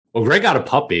Well, Greg got a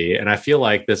puppy, and I feel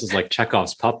like this is like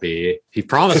Chekhov's puppy. He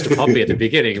promised a puppy at the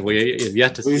beginning. We have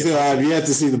yet to see. I've yet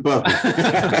to see the puppy.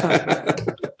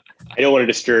 I don't want to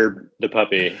disturb the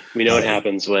puppy. We know what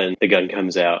happens when the gun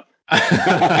comes out.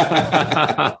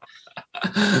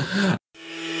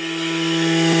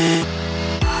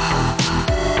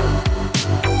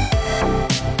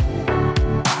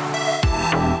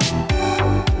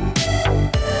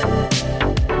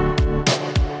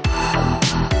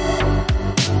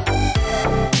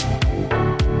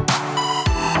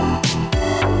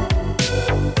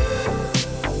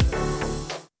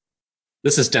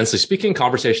 This is Densely Speaking,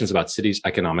 Conversations about Cities,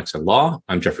 Economics, and Law.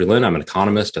 I'm Jeffrey Lynn. I'm an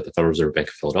economist at the Federal Reserve Bank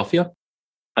of Philadelphia.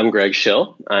 I'm Greg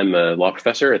Schill. I'm a law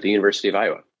professor at the University of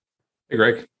Iowa. Hey,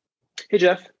 Greg. Hey,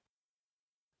 Jeff.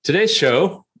 Today's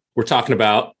show, we're talking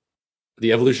about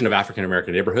the evolution of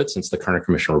African-American neighborhoods since the Kerner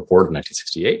Commission report in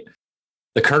 1968.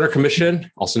 The Kerner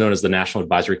Commission, also known as the National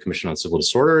Advisory Commission on Civil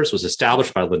Disorders, was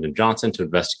established by Lyndon Johnson to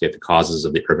investigate the causes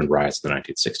of the urban riots of the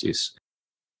 1960s.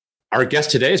 Our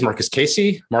guest today is Marcus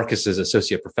Casey. Marcus is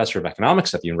Associate Professor of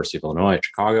Economics at the University of Illinois at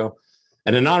Chicago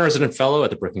and a non-resident fellow at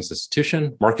the Brookings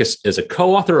Institution. Marcus is a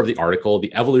co-author of the article,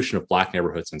 The Evolution of Black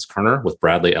Neighborhoods Since Kerner with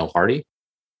Bradley L. Hardy,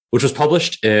 which was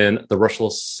published in the Russell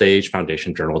Sage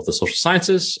Foundation Journal of the Social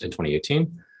Sciences in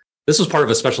 2018. This was part of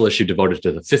a special issue devoted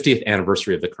to the 50th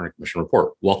anniversary of the Kerner Commission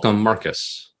report. Welcome,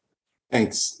 Marcus.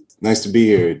 Thanks. Nice to be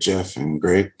here, Jeff and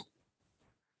Greg.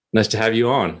 Nice to have you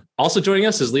on. Also joining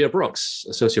us is Leah Brooks,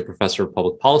 Associate Professor of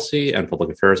Public Policy and Public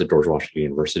Affairs at George Washington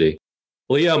University.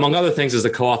 Leah, among other things, is the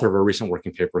co-author of a recent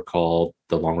working paper called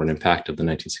The Long-Run Impact of the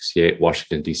 1968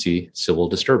 Washington, D.C. Civil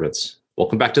Disturbance.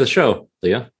 Welcome back to the show,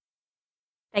 Leah.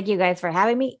 Thank you guys for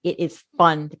having me. It is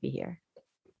fun to be here.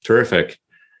 Terrific.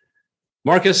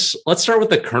 Marcus, let's start with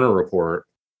the Kerner report.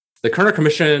 The Kerner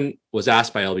Commission was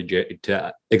asked by LBJ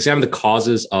to examine the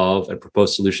causes of and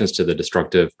propose solutions to the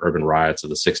destructive urban riots of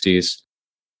the 60s.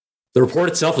 The report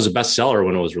itself was a bestseller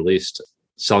when it was released,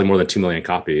 selling more than 2 million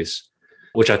copies,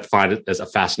 which I find as a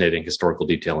fascinating historical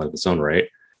detail in its own right.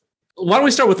 Why don't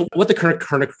we start with what the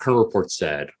Kerner report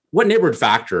said? What neighborhood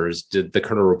factors did the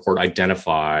Kerner report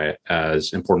identify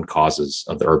as important causes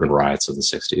of the urban riots of the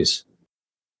 60s?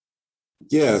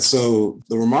 Yeah, so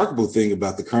the remarkable thing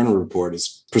about the Kerner report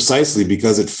is precisely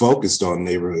because it focused on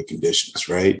neighborhood conditions,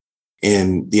 right?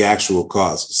 And the actual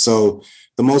causes. So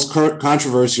the most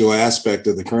controversial aspect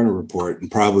of the Kerner report, and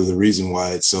probably the reason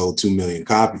why it sold 2 million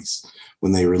copies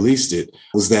when they released it,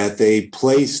 was that they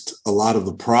placed a lot of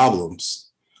the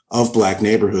problems of Black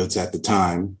neighborhoods at the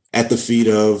time at the feet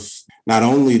of not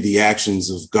only the actions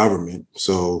of government.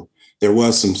 So there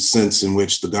was some sense in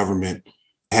which the government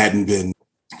hadn't been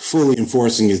fully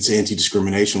enforcing its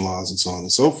anti-discrimination laws and so on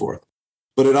and so forth.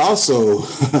 But it also,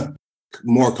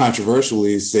 more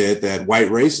controversially, said that white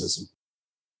racism,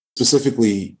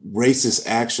 specifically racist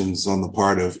actions on the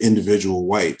part of individual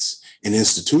whites and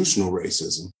institutional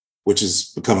racism, which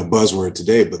has become a buzzword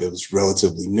today, but it was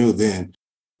relatively new then,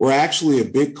 were actually a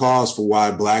big cause for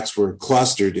why Blacks were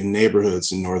clustered in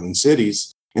neighborhoods in northern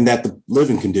cities and that the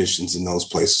living conditions in those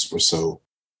places were so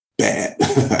bad,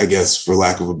 I guess, for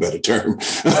lack of a better term.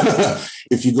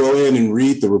 If you go in and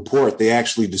read the report, they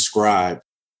actually describe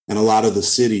in a lot of the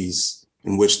cities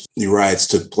in which the riots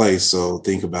took place. So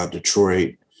think about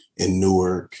Detroit and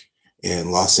Newark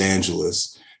and Los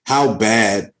Angeles, how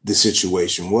bad the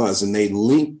situation was. And they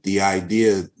linked the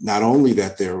idea not only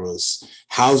that there was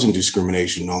housing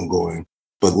discrimination ongoing,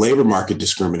 but labor market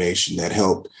discrimination that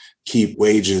helped keep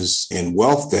wages and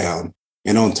wealth down.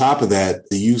 And on top of that,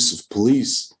 the use of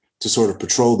police to sort of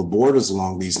patrol the borders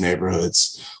along these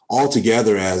neighborhoods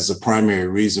altogether as a primary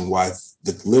reason why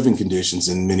the living conditions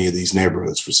in many of these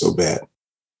neighborhoods were so bad.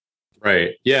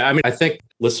 Right. Yeah. I mean, I think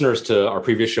listeners to our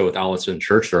previous show with Allison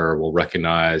Churcher will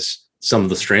recognize some of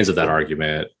the strains of that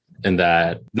argument, and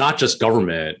that not just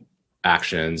government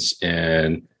actions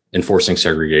in enforcing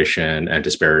segregation and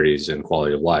disparities in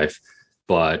quality of life,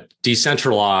 but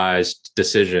decentralized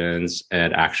decisions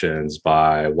and actions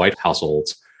by white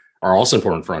households are also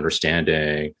important for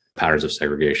understanding patterns of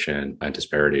segregation and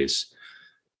disparities.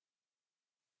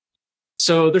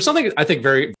 So there's something I think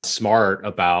very smart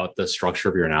about the structure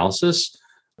of your analysis,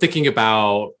 thinking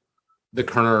about the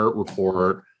Kerner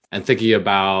report and thinking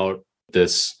about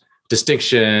this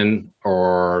distinction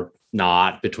or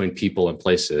not between people and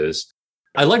places.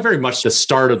 I like very much the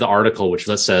start of the article, which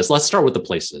says, let's start with the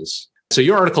places. So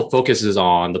your article focuses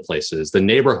on the places, the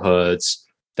neighborhoods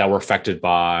that were affected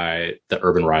by the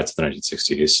urban riots of the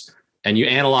 1960s. And you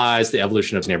analyze the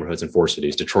evolution of neighborhoods in 4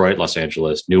 cities, Detroit, Los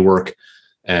Angeles, Newark,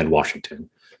 and Washington.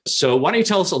 So why don't you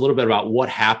tell us a little bit about what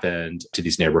happened to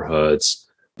these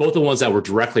neighborhoods both the ones that were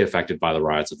directly affected by the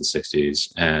riots of the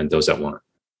 60s and those that weren't.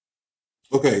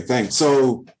 Okay, thanks.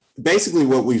 So basically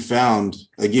what we found,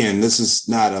 again, this is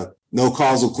not no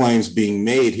causal claims being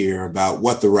made here about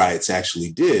what the riots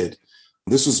actually did.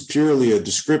 This was purely a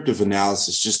descriptive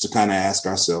analysis just to kind of ask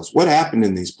ourselves, what happened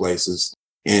in these places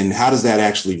and how does that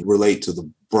actually relate to the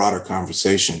broader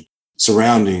conversation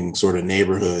surrounding sort of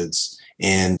neighborhoods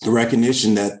and the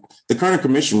recognition that the Kerner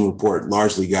Commission report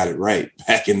largely got it right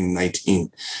back in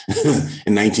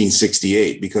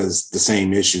 1968 because the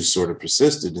same issues sort of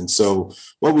persisted. And so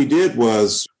what we did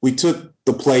was we took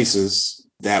the places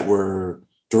that were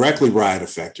directly riot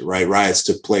affected, right? Riots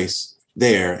took place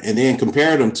there, and then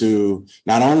compared them to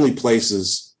not only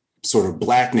places, sort of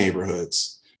Black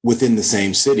neighborhoods within the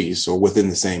same cities or within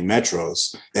the same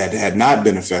metros that had not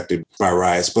been affected by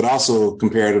riots, but also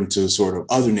compared them to sort of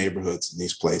other neighborhoods in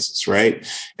these places, right?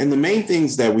 And the main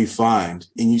things that we find,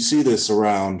 and you see this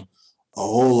around a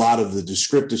whole lot of the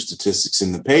descriptive statistics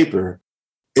in the paper,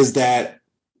 is that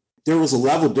there was a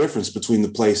level difference between the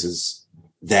places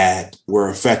that were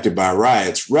affected by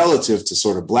riots relative to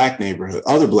sort of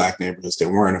other Black neighborhoods that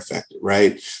weren't affected,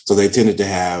 right? So they tended to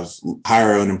have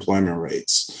higher unemployment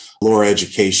rates, lower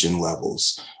education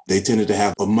levels. They tended to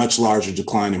have a much larger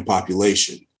decline in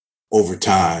population over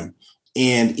time.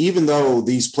 And even though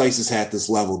these places had this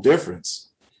level difference,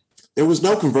 there was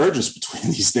no convergence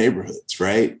between these neighborhoods,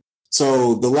 right?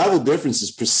 So the level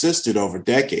differences persisted over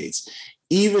decades,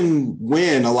 even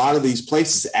when a lot of these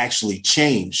places actually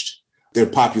changed their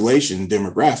population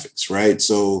demographics, right?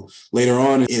 So later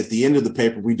on at the end of the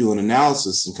paper, we do an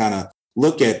analysis and kind of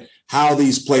look at how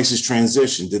these places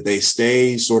transition. Did they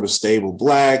stay sort of stable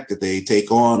Black? Did they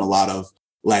take on a lot of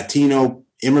Latino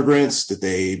immigrants? Did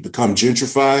they become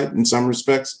gentrified in some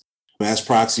respects, as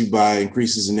proxied by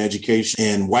increases in education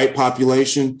and white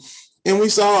population? And we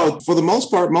saw, for the most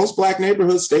part, most Black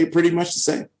neighborhoods stayed pretty much the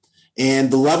same.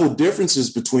 And the level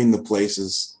differences between the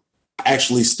places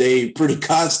actually stayed pretty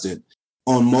constant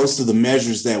on most of the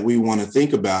measures that we want to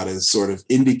think about as sort of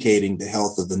indicating the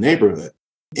health of the neighborhood.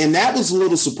 And that was a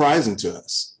little surprising to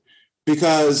us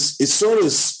because it sort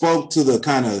of spoke to the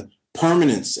kind of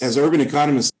permanence, as urban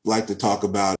economists like to talk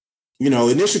about,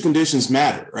 initial conditions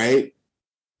matter, right?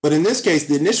 But in this case,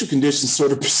 the initial conditions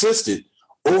sort of persisted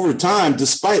over time,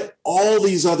 despite all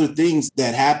these other things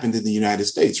that happened in the United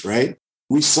States, right?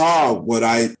 We saw what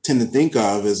I tend to think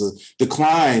of as a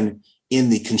decline in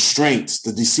the constraints,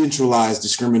 the decentralized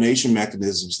discrimination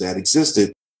mechanisms that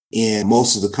existed in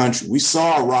most of the country. We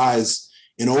saw a rise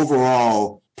in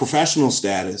overall professional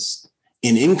status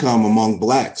and income among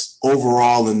Blacks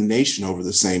overall in the nation over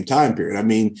the same time period. I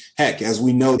mean, heck, as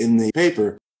we know in the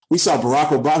paper, we saw Barack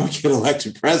Obama get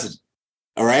elected president,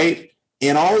 all right?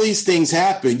 And all these things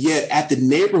happen, yet at the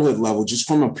neighborhood level, just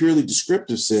from a purely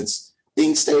descriptive sense,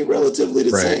 things stay relatively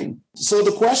the same. So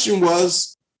the question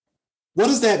was, what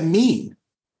does that mean?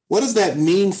 What does that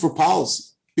mean for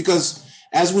policy? Because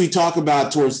as we talk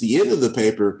about towards the end of the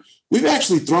paper, we've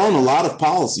actually thrown a lot of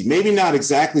policy, maybe not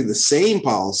exactly the same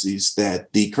policies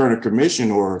that the Kerner Commission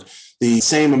or the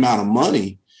same amount of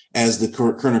money as the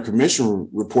Kerner Commission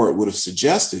report would have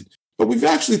suggested, but we've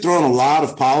actually thrown a lot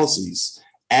of policies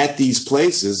at these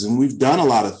places, and we've done a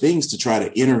lot of things to try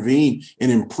to intervene and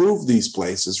improve these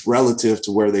places relative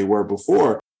to where they were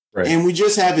before. Right. And we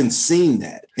just haven't seen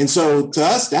that. And so to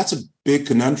us, that's a big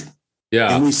conundrum.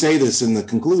 Yeah. And we say this in the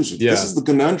conclusion. Yeah. This is the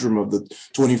conundrum of the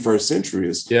 21st century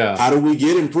is how do we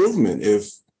get improvement if,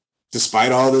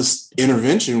 despite all this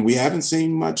intervention, we haven't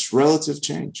seen much relative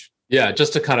change? Yeah,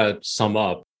 just to kind of sum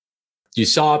up, you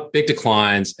saw big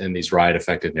declines in these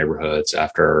riot-affected neighborhoods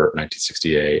after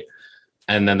 1968.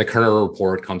 And then the Kerner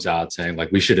report comes out saying,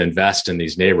 like, we should invest in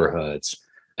these neighborhoods.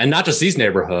 And not just these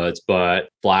neighborhoods, but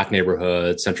Black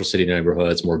neighborhoods, central city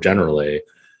neighborhoods more generally.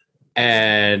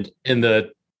 And in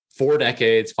the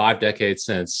 5 decades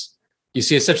since, you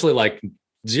see essentially like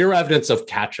zero evidence of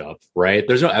catch up, right?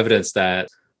 There's no evidence that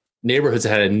neighborhoods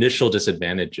that had initial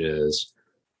disadvantages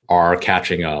are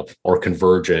catching up or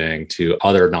converging to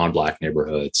other non-Black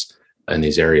neighborhoods in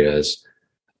these areas.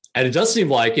 And it does seem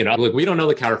like, we don't know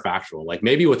the counterfactual. Like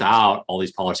maybe without all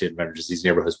these policy advantages, these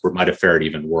neighborhoods might have fared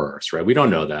even worse, right? We don't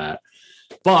know that.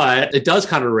 But it does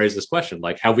kind of raise this question,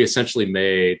 like, have we essentially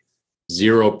made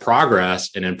zero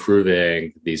progress in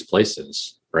improving these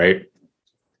places, right?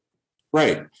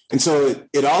 Right. And so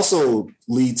it also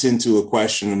leads into a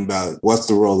question about what's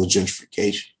the role of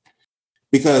gentrification?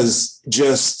 Because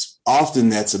just often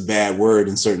that's a bad word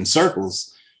in certain circles.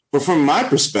 But from my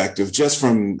perspective, just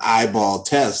from eyeball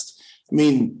test, I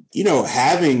mean,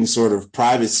 having sort of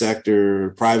private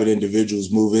sector, private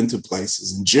individuals move into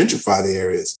places and gentrify the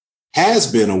areas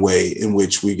has been a way in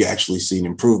which we've actually seen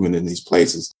improvement in these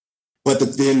places. But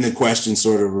then the question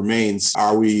sort of remains,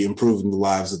 are we improving the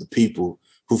lives of the people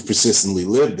who've persistently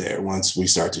lived there once we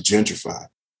start to gentrify?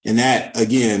 And that,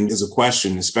 again, is a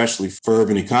question, especially for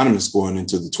urban economists going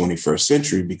into the 21st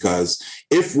century, because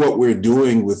if what we're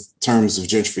doing with terms of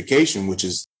gentrification, which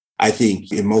is, I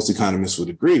think, and most economists would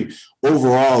agree,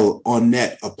 overall on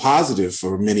net a positive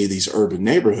for many of these urban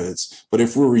neighborhoods, but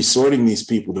if we're resorting these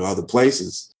people to other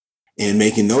places and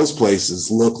making those places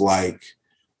look like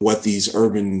what these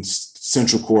urban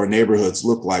central core neighborhoods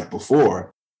looked like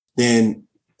before, then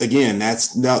again,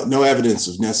 that's no evidence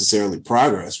of necessarily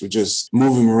progress. We're just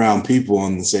moving around people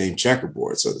on the same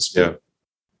checkerboard, so to speak. Yeah.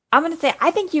 I'm going to say, I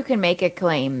think you can make a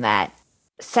claim that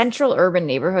central urban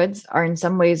neighborhoods are in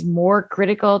some ways more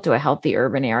critical to a healthy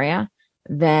urban area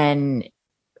than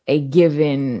a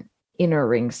given inner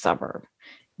ring suburb.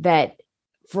 That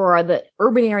for the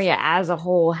urban area as a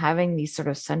whole, having these sort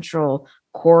of central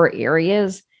core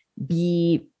areas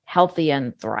be healthy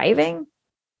and thriving,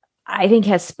 I think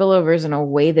has spillovers in a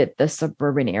way that the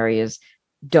suburban areas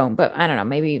don't. But I don't know,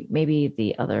 maybe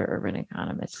the other urban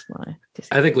economists want to say.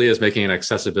 I think Leah's making an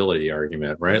accessibility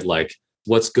argument, right? Like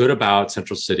what's good about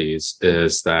central cities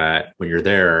is that when you're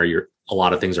there, a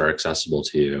lot of things are accessible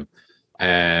to you.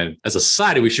 And as a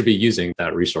society, we should be using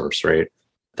that resource, right?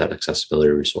 That accessibility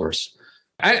resource.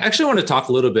 I actually want to talk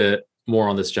a little bit more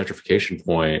on this gentrification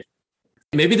point.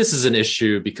 Maybe this is an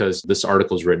issue because this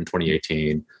article is written in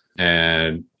 2018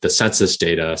 and the census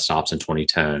data stops in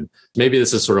 2010. Maybe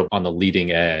this is sort of on the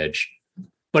leading edge,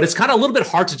 but it's kind of a little bit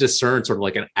hard to discern sort of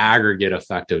like an aggregate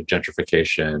effect of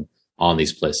gentrification on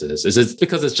these places. Is it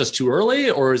because it's just too early,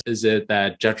 or is it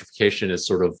that gentrification is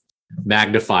sort of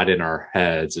magnified in our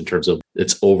heads in terms of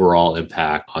its overall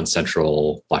impact on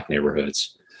central Black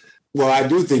neighborhoods? Well, I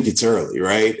do think it's early,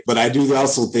 right? But I do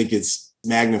also think it's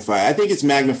magnified. I think it's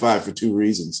magnified for two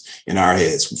reasons in our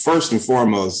heads. First and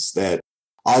foremost, that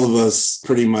all of us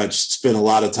pretty much spend a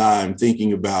lot of time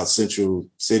thinking about central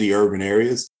city urban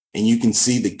areas, and you can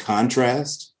see the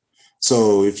contrast.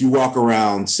 So if you walk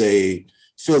around, say,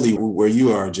 Philly, where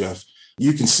you are, Jeff,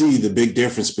 you can see the big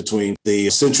difference between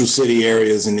the central city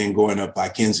areas and then going up by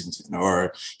Kensington.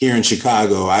 Or here in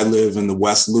Chicago, I live in the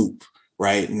West Loop,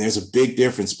 right? And there's a big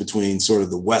difference between sort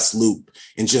of the West Loop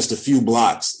and just a few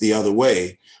blocks the other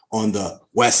way on the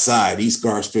west side, East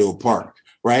Garfield Park,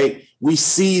 right? We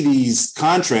see these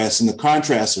contrasts, and the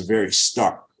contrasts are very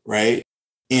stark, right?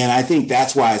 And I think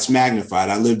that's why it's magnified.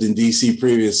 I lived in DC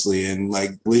previously, and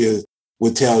like Leah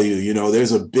would tell you, you know,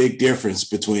 there's a big difference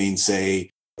between,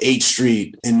 say, 8th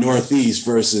Street in Northeast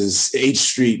versus 8th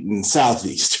Street in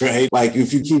Southeast, right? Like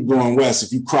if you keep going west,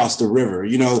 if you cross the river,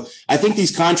 you know, I think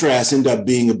these contrasts end up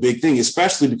being a big thing,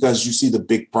 especially because you see the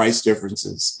big price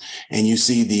differences and you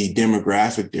see the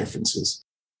demographic differences.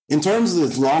 In terms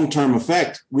of the long-term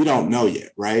effect, we don't know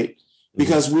yet, right?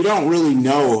 Because we don't really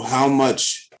know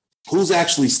who's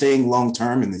actually staying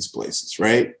long-term in these places,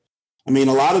 right? I mean,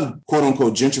 a lot of quote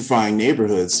unquote gentrifying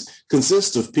neighborhoods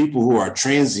consist of people who are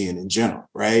transient in general,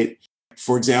 right?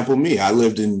 For example, me, I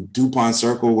lived in DuPont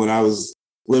Circle when I was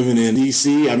living in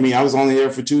DC. I mean, I was only there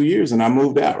for 2 years and I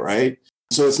moved out, right?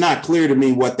 So it's not clear to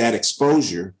me what that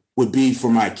exposure would be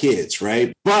for my kids,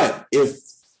 right? But if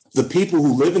the people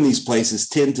who live in these places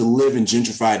tend to live in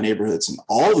gentrified neighborhoods in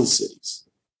all the cities,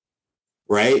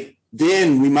 right?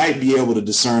 Then we might be able to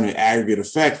discern an aggregate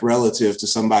effect relative to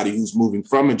somebody who's moving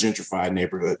from a gentrified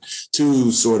neighborhood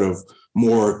to sort of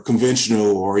more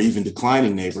conventional or even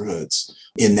declining neighborhoods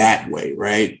in that way,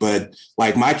 right? But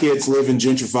like my kids live in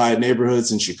gentrified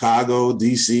neighborhoods in Chicago,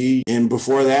 DC, and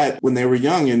before that, when they were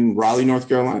young, in Raleigh, North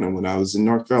Carolina, when I was in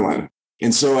North Carolina.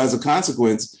 And so as a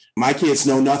consequence, my kids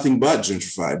know nothing but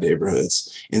gentrified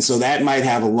neighborhoods. And so that might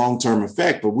have a long-term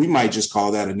effect, but we might just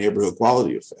call that a neighborhood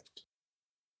quality effect.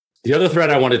 The other thread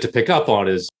I wanted to pick up on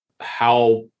is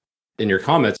how, in your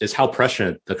comments, is how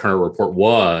prescient the Kerner report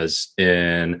was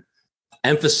in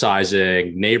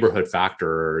emphasizing neighborhood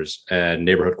factors and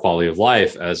neighborhood quality of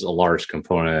life as a large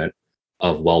component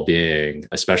of well-being,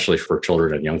 especially for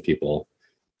children and young people.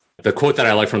 The quote that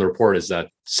I like from the report is that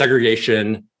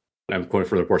segregation, I'm quoting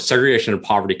from the report, segregation and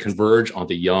poverty converge on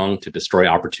the young to destroy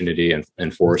opportunity and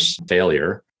enforce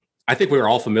failure. I think we are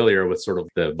all familiar with sort of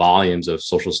the volumes of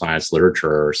social science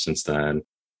literature since then,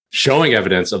 showing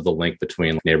evidence of the link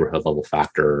between neighborhood level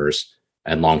factors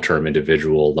and long-term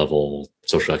individual level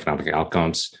social economic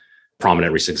outcomes.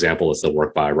 Prominent recent example is the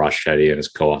work by Raj Chetty and his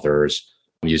co-authors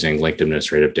using linked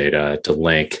administrative data to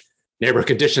link neighborhood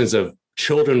conditions of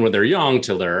children when they're young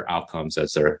to their outcomes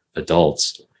as they're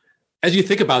adults. As you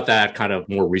think about that kind of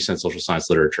more recent social science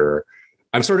literature,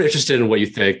 I'm sort of interested in what you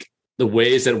think the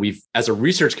ways that we've, as a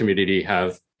research community,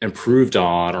 have improved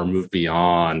on or moved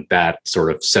beyond that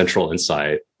sort of central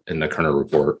insight in the Kerner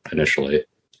report initially?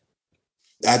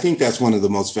 I think that's one of the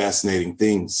most fascinating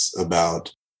things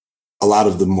about a lot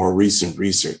of the more recent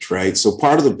research, right? So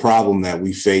part of the problem that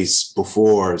we face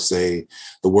before, say,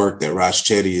 the work that Raj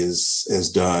Chetty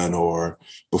has done, or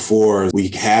before we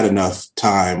had enough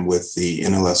time with the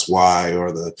NLSY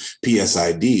or the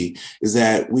PSID, is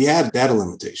that we had data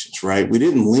limitations, right? We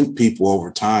didn't link people over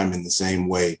time in the same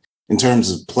way in terms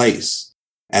of place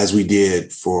as we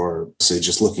did for, say,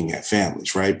 just looking at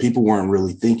families, right? People weren't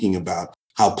really thinking about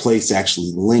how place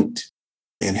actually linked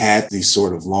and had these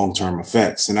sort of long-term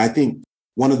effects. And I think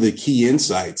one of the key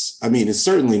insights, I mean, it's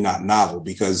certainly not novel,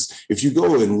 because if you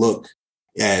go and look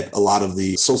at a lot of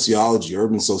the sociology,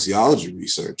 urban sociology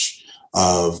research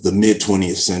of the mid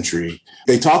 20th century,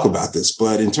 they talk about this.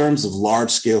 But in terms of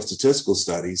large-scale statistical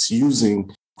studies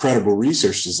using credible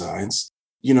research designs,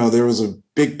 there was a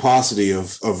big paucity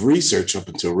of research up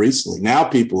until recently. Now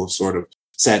people have sort of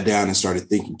sat down and started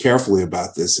thinking carefully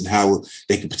about this and how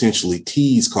they could potentially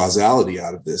tease causality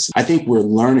out of this. I think we're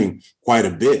learning quite a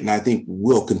bit, and I think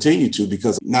we'll continue to,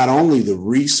 because not only the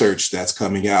research that's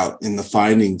coming out and the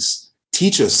findings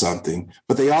teach us something,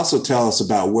 but they also tell us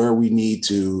about where we need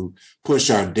to push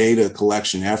our data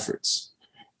collection efforts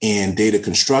and data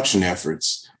construction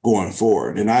efforts going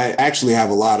forward. And I actually have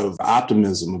a lot of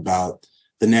optimism about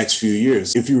the next few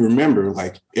years. If you remember,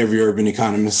 like every urban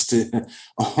economist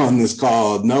on this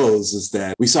call knows, is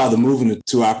that we saw the movement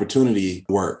to opportunity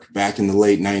work back in the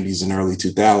late 90s and early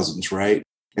 2000s, right?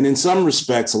 And in some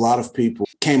respects, a lot of people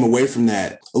came away from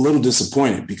that a little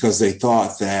disappointed, because they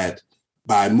thought that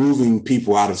by moving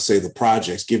people out of, say, the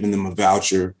projects, giving them a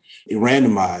voucher,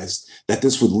 randomized, that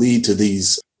this would lead to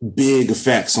these big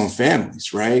effects on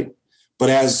families, right?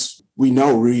 But as we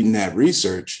know, reading that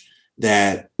research,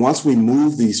 that once we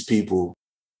move these people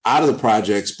out of the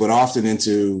projects, but often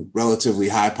into relatively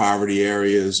high poverty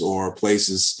areas or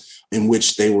places in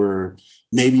which they were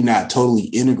maybe not totally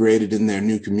integrated in their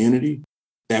new community,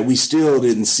 that we still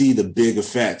didn't see the big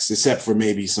effects, except for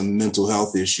maybe some mental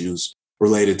health issues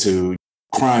related to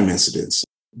crime incidents.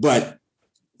 But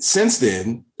since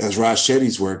then, as Raj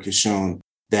Chetty's work has shown,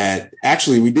 that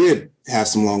actually we did have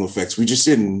some long effects. We just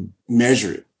didn't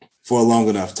measure it for a long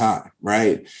enough time,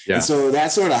 right? Yeah. And so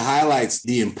that sort of highlights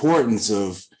the importance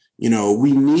of,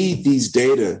 we need these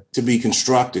data to be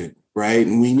constructed, right?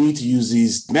 And we need to use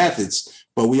these methods,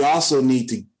 but we also need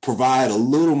to provide a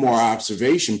little more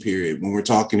observation period when we're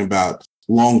talking about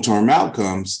long-term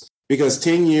outcomes, because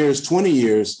 10 years, 20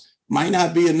 years might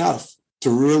not be enough to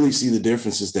really see the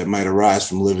differences that might arise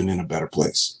from living in a better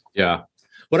place. Yeah.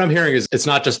 What I'm hearing is it's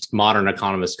not just modern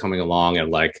economists coming along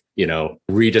and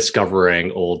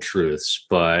rediscovering old truths,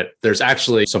 but there's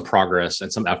actually some progress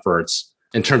and some efforts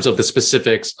in terms of the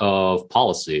specifics of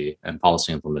policy and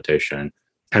policy implementation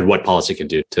and what policy can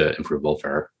do to improve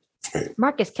welfare.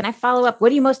 Marcus, can I follow up?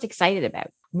 What are you most excited about?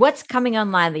 What's coming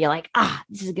online that you're like,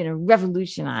 this is going to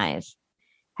revolutionize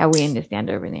how we understand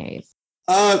urban areas?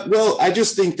 Well, I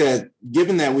just think that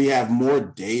given that we have more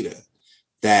data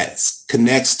that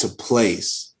connects to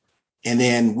place, and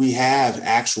then we have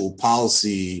actual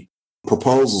policy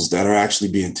proposals that are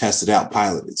actually being tested out,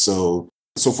 piloted. So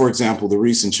for example, the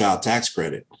recent child tax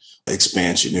credit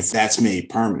expansion, if that's made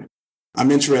permanent,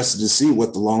 I'm interested to see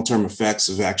what the long-term effects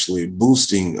of actually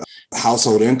boosting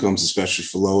household incomes, especially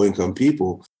for low-income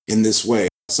people, in this way.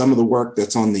 Some of the work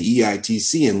that's on the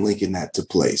EITC and linking that to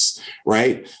place,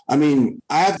 right? I mean,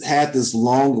 I've had this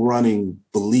long-running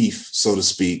belief, so to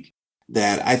speak,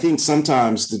 that I think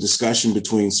sometimes the discussion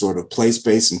between sort of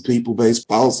place-based and people-based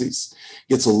policies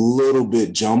gets a little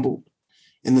bit jumbled,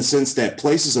 in the sense that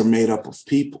places are made up of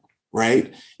people,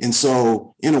 right? And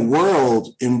so in a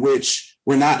world in which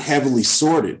we're not heavily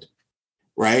sorted,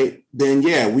 right, then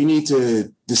we need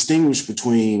to distinguish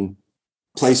between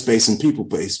place-based and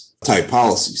people-based type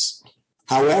policies.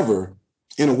 However,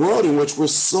 in a world in which we're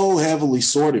so heavily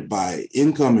sorted by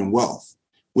income and wealth,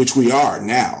 which we are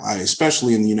now,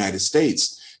 especially in the United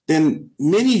States, then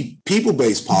many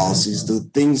people-based policies, the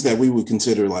things that we would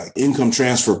consider like income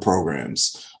transfer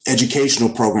programs, educational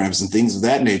programs, and things of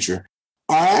that nature,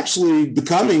 are actually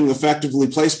becoming effectively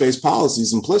place-based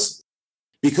policies implicitly.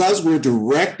 Because we're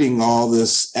directing all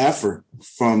this effort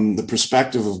from the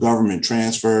perspective of government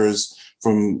transfers,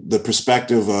 from the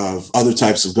perspective of other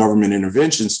types of government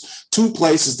interventions to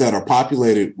places that are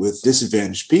populated with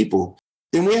disadvantaged people,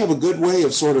 then we have a good way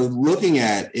of sort of looking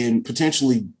at and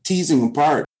potentially teasing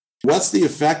apart what's the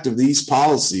effect of these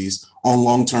policies on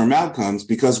long-term outcomes,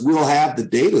 because we'll have the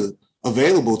data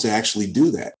available to actually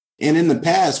do that. And in the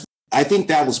past, I think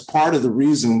that was part of the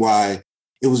reason why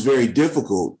it was very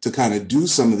difficult to kind of do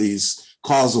some of these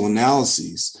causal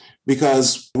analyses,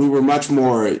 because we were much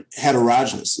more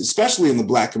heterogeneous, especially in the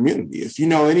Black community. If you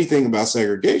know anything about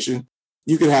segregation,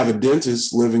 you could have a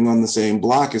dentist living on the same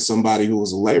block as somebody who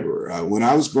was a laborer. When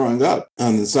I was growing up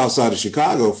on the south side of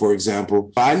Chicago, for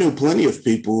example, I knew plenty of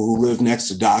people who lived next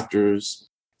to doctors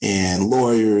and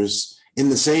lawyers in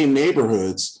the same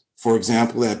neighborhoods, for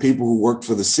example, that people who worked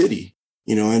for the city,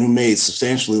 and who made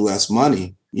substantially less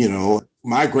money.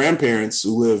 My grandparents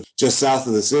who lived just south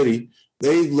of the city,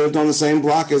 they lived on the same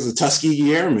block as a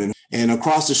Tuskegee Airman and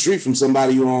across the street from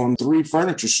somebody who owned 3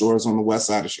 furniture stores on the west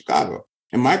side of Chicago.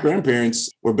 And my grandparents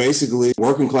were basically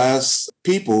working class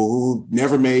people who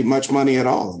never made much money at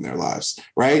all in their lives,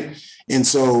 right? And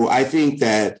so I think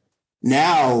that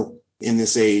now in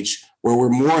this age where we're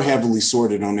more heavily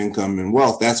sorted on income and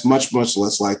wealth, that's much, much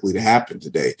less likely to happen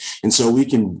today. And so we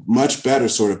can much better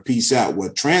sort of piece out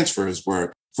what transfers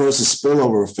were versus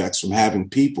spillover effects from having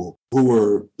people who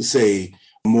were, say,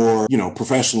 more,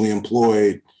 professionally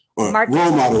employed or Mark,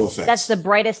 role model effects. That's the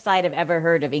brightest side I've ever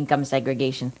heard of income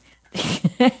segregation.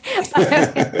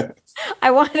 I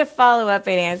want to follow up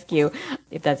and ask you,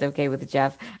 if that's okay with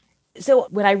Jeff. So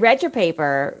when I read your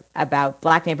paper about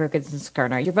Black neighborhoods in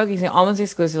Kerner, you're focusing almost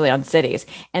exclusively on cities.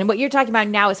 And what you're talking about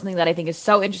now is something that I think is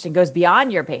so interesting, goes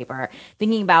beyond your paper,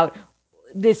 thinking about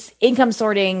this income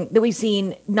sorting that we've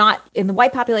seen not in the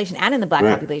white population and in the Black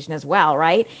population as well,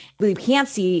 right? We can't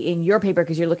see in your paper,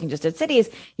 because you're looking just at cities,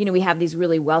 we have these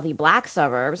really wealthy Black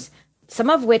suburbs, some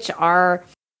of which are,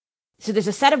 so there's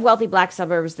a set of wealthy Black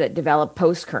suburbs that develop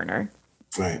post-Kerner.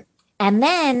 Right. And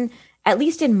then, at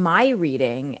least in my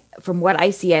reading, from what I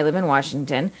see, I live in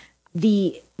Washington,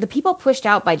 the people pushed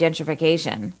out by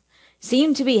gentrification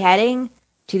seem to be heading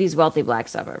to these wealthy Black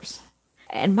suburbs.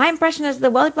 And my impression is the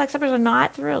wealthy Black suburbs are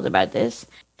not thrilled about this.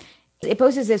 It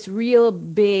poses this real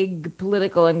big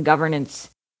political and governance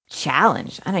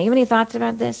challenge. I don't know, you have any thoughts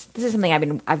about this? This is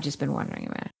something I've just been wondering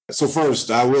about. So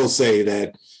first, I will say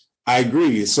that I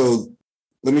agree. So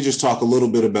let me just talk a little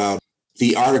bit about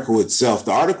the article itself.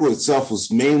 The article itself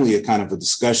was mainly a kind of a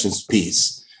discussions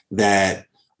piece that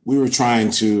we were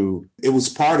it was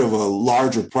part of a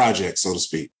larger project, so to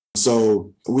speak.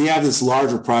 So we have this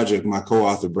larger project, my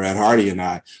co-author Brad Hardy and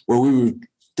I, where we were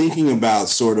thinking about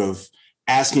sort of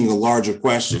asking a larger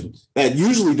question that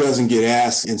usually doesn't get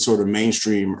asked in sort of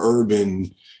mainstream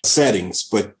urban settings,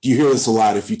 but you hear this a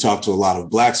lot if you talk to a lot of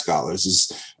Black scholars,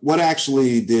 is what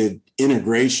actually did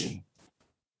integration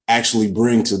actually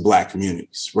bring to Black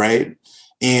communities, right?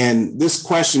 And this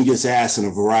question gets asked in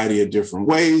a variety of different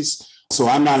ways. So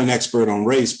I'm not an expert on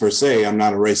race per se. I'm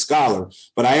not a race scholar,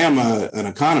 but I am an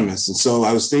economist. And so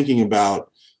I was thinking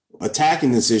about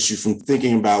attacking this issue from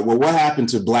thinking about, well, what happened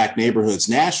to Black neighborhoods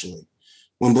nationally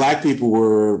when Black people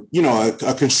were,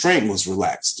 a constraint was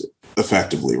relaxed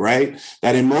effectively, right?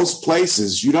 That in most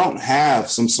places, you don't have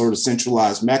some sort of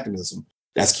centralized mechanism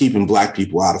that's keeping Black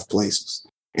people out of places.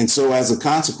 And so as a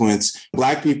consequence,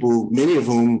 Black people, many of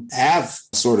whom have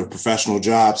sort of professional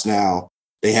jobs now,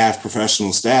 they have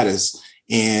professional status.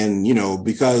 And,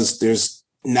 because there's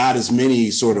not as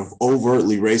many sort of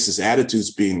overtly racist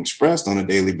attitudes being expressed on a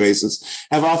daily basis,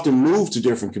 have often moved to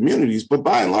different communities. But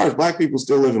by and large, Black people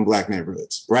still live in Black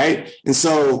neighborhoods, right? And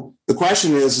so the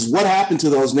question is what happened to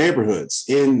those neighborhoods?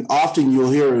 And often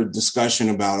you'll hear a discussion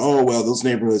about, those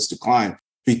neighborhoods declined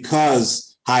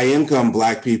because high income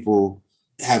Black people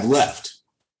have left.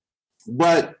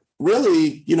 But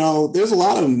really, there's a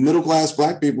lot of middle-class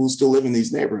Black people who still live in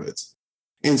these neighborhoods.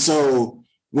 And so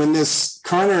when this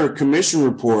Kerner Commission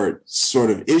report sort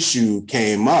of issue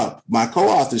came up, my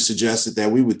co-author suggested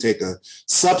that we would take a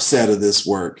subset of this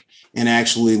work and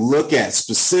actually look at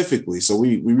specifically. So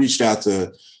we reached out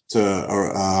to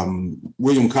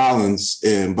William Collins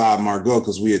and Bob Margot,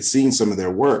 because we had seen some of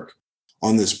their work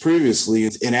on this previously,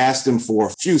 and asked them for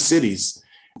a few cities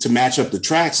to match up the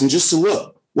tracks and just to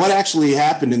look. What actually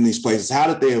happened in these places? How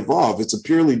did they evolve? It's a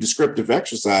purely descriptive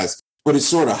exercise, but it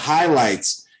sort of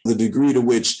highlights the degree to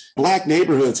which Black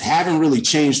neighborhoods haven't really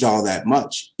changed all that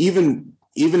much, even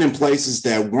in places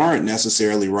that weren't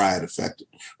necessarily riot affected,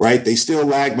 right? They still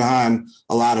lag behind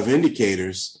a lot of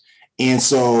indicators. And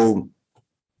so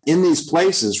in these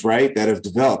places, right, that have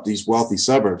developed these wealthy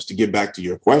suburbs, to get back to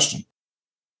your question,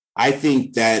 I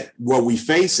think that what we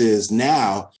face is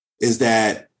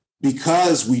that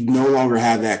because we no longer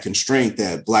have that constraint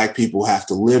that Black people have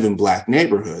to live in Black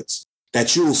neighborhoods,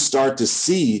 that you'll start to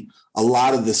see a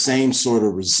lot of the same sort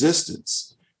of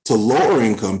resistance to lower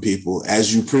income people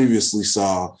as you previously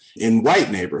saw in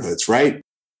white neighborhoods, right?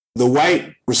 The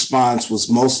white response was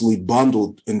mostly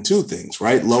bundled in two things,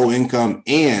 right? Low income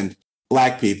and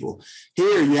Black people.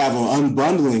 Here you have an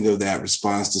unbundling of that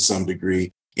response to some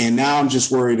degree. And now I'm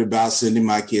just worried about sending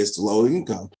my kids to low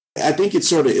income. I think it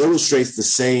sort of illustrates the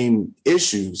same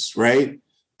issues, right?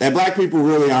 That Black people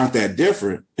really aren't that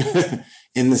different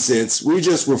in the sense we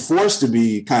just were forced to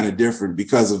be kind of different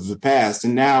because of the past.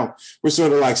 And now we're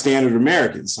sort of like standard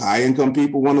Americans. High income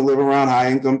people want to live around high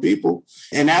income people.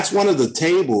 And that's one of the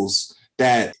tables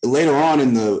that later on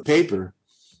in the paper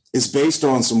is based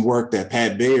on some work that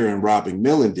Pat Bayer and Rob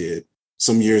McMillan did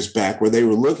some years back, where they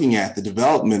were looking at the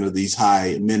development of these high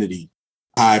amenity,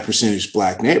 high percentage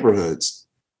Black neighborhoods.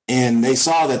 And they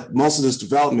saw that most of this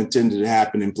development tended to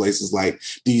happen in places like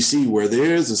DC, where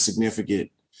there is a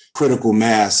significant critical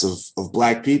mass of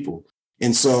Black people.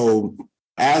 And so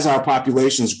as our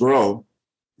populations grow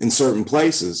in certain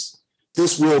places,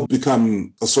 this will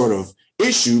become a sort of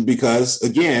issue because,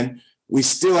 again, we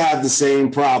still have the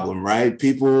same problem, right?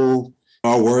 People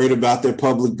are worried about their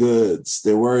public goods.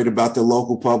 They're worried about their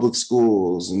local public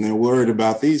schools, and they're worried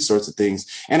about these sorts of things.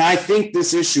 And I think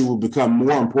this issue will become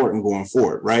more important going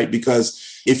forward, right?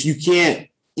 Because if you can't,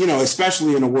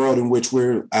 especially in a world in which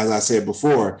we're, as I said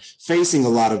before, facing a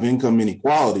lot of income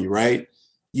inequality, right?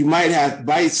 You might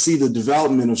see the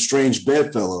development of strange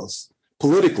bedfellows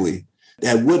politically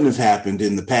that wouldn't have happened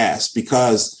in the past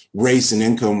because race and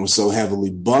income was so heavily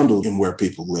bundled in where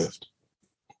people lived.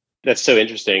 That's so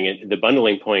interesting. The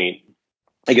bundling point,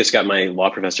 I guess, got my law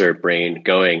professor brain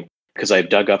going because I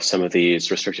dug up some of these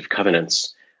restrictive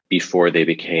covenants before they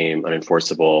became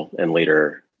unenforceable and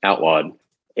later outlawed.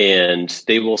 And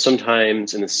they will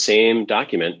sometimes, in the same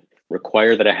document,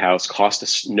 require that a house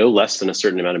cost no less than a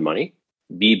certain amount of money,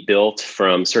 be built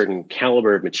from certain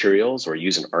caliber of materials, or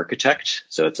use an architect.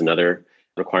 So that's another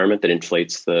requirement that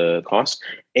inflates the cost,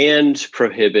 and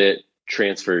prohibit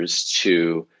transfers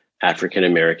to African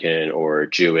American or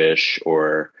Jewish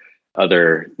or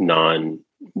other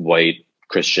non-white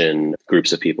Christian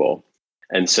groups of people.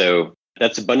 And so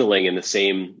that's a bundling in the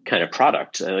same kind of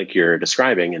product like you're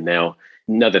describing. And now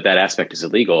that that aspect is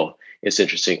illegal, it's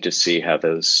interesting to see how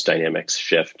those dynamics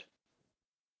shift.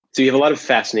 So you have a lot of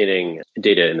fascinating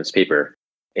data in this paper.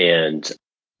 And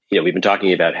we've been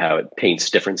talking about how it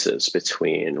paints differences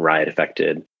between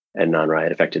riot-affected and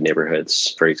non-riot-affected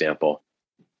neighborhoods, for example.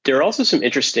 There are also some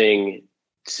interesting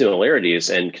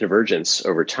similarities and convergence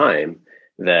over time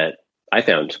that I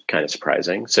found kind of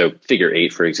surprising. So Figure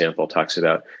 8, for example, talks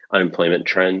about unemployment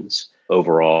trends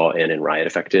overall and in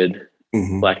riot-affected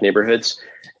Black neighborhoods.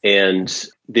 And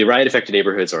the riot-affected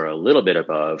neighborhoods are a little bit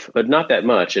above, but not that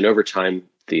much. And over time,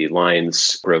 the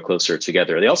lines grow closer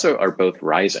together. They also are both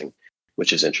rising,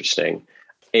 which is interesting.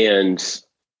 And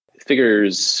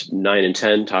Figures 9 and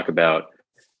 10 talk about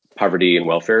poverty and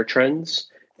welfare trends.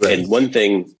 Right. And one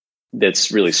thing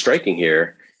that's really striking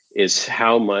here is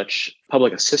how much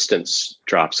public assistance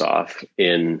drops off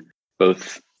in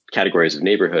both categories of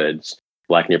neighborhoods,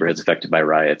 Black neighborhoods affected by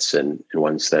riots and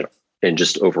ones that, and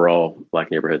just overall Black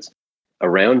neighborhoods.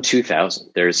 Around 2000,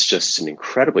 there's just an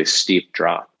incredibly steep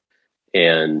drop.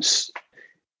 And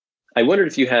I wondered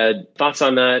if you had thoughts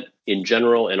on that in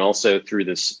general, and also through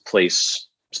this place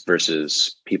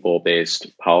versus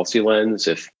people-based policy lens.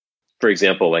 If, for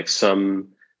example, like some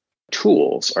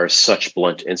tools are such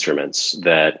blunt instruments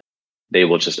that they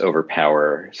will just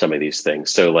overpower some of these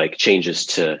things. So like changes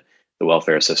to the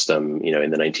welfare system,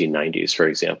 in the 1990s, for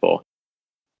example.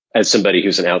 As somebody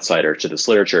who's an outsider to this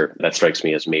literature, that strikes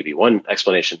me as maybe one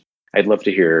explanation. I'd love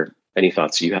to hear any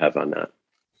thoughts you have on that.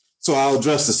 So I'll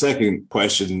address the second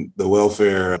question, the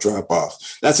welfare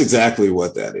drop-off. That's exactly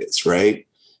what that is, right?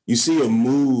 You see a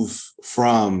move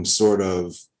from sort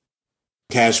of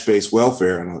cash-based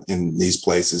welfare in these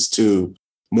places to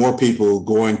more people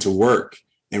going to work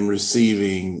and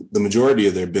receiving the majority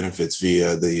of their benefits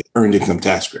via the earned income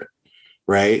tax credit,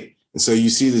 right? And so you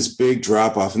see this big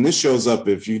drop-off. And this shows up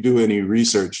if you do any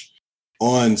research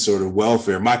on sort of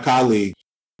welfare. My colleague,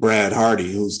 Brad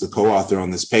Hardy, who's the co-author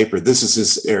on this paper, this is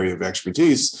his area of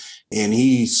expertise. And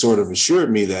he sort of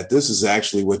assured me that this is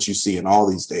actually what you see in all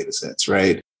these data sets,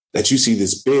 right? That you see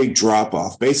this big drop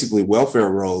off. Basically, welfare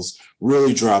rolls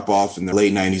really drop off in the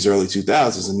late 90s, early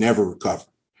 2000s and never recover,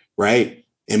 right?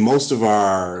 And most of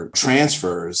our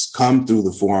transfers come through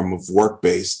the form of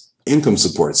work-based income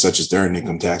support, such as the earned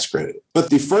income tax credit. But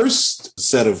the first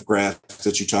set of graphs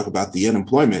that you talk about, the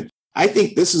unemployment, I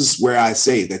think this is where I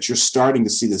say that you're starting to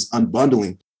see this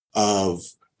unbundling of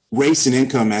race and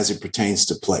income as it pertains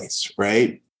to place,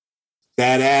 right?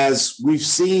 That as we've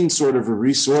seen sort of a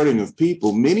resorting of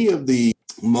people, many of the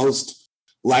most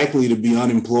likely to be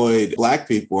unemployed Black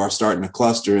people are starting to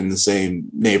cluster in the same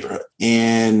neighborhood.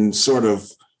 And sort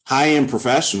of high-end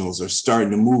professionals are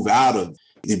starting to move out of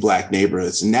the Black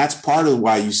neighborhoods. And that's part of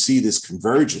why you see this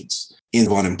convergence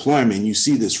in unemployment. You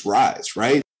see this rise,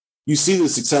 right? You see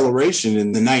this acceleration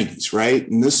in the 90s, right?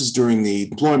 And this is during the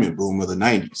employment boom of the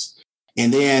 90s.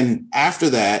 And then after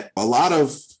that, a lot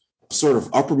of sort of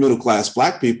upper middle class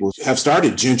Black people have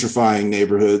started gentrifying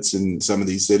neighborhoods in some of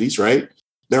these cities, right?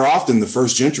 They're often the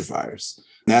first gentrifiers.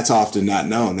 That's often not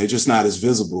known. They're just not as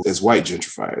visible as white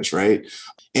gentrifiers, right?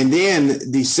 And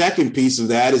then the second piece of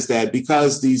that is that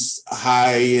because these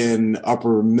high and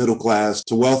upper middle class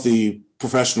to wealthy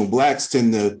professional Blacks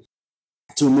tend to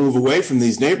move away from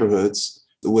these neighborhoods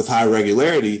with high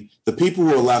regularity, the people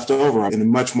who are left over are in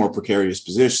much more precarious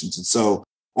positions. And so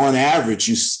on average,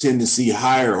 you tend to see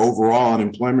higher overall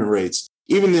unemployment rates,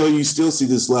 even though you still see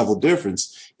this level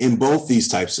difference in both these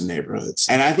types of neighborhoods.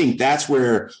 And I think that's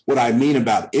where what I mean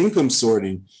about income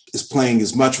sorting is playing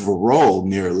as much of a role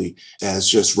nearly as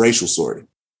just racial sorting.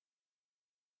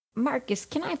 Marcus,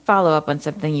 can I follow up on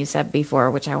something you said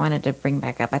before, which I wanted to bring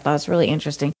back up? I thought it was really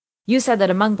interesting. You said that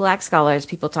among Black scholars,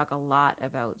 people talk a lot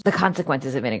about the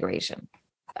consequences of integration.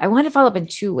 I want to follow up in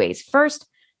two ways. First,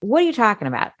 what are you talking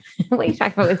about? What are you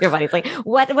talking about with your buddies? Like,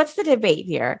 what's the debate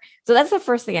here? So that's the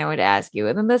first thing I want to ask you.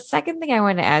 And then the second thing I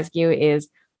want to ask you is,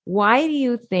 why do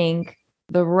you think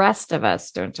the rest of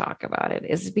us don't talk about it?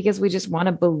 Is it because we just want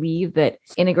to believe that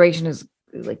integration is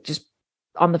like just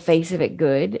on the face of it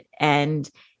good? And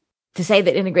to say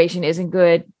that integration isn't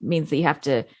good means that you have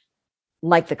to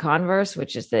like the converse,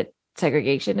 which is that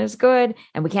segregation is good.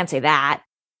 And we can't say that.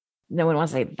 No one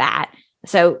wants to say that.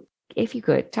 So if you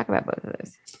could talk about both of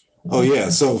those. Oh, yeah.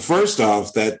 So first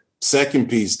off, that second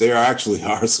piece, there actually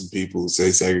are some people who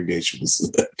say segregation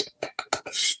was good.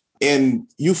 And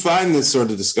you find this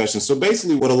sort of discussion. So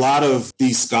basically what a lot of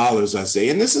these scholars, I say,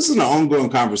 and this isn't an ongoing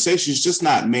conversation, it's just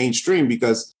not mainstream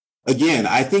because, again,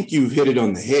 I think you've hit it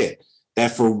on the head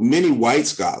that for many white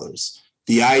scholars,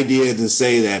 the idea to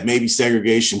say that maybe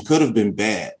segregation could have been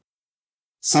bad,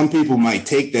 some people might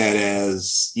take that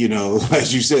as,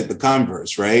 as you said, the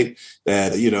converse, right?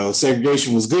 That,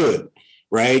 segregation was good,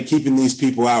 right? Keeping these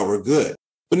people out were good.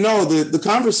 But no, the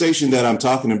conversation that I'm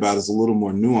talking about is a little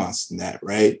more nuanced than that,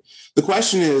 right? The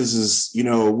question is,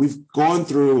 we've gone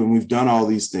through and we've done all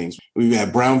these things. We've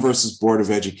had Brown versus Board of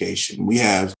Education. We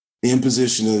have the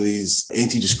imposition of these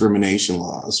anti-discrimination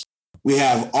laws. We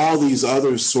have all these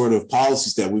other sort of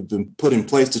policies that we've been put in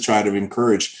place to try to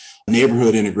encourage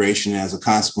neighborhood integration, as a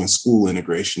consequence, school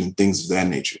integration and things of that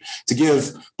nature, to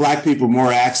give Black people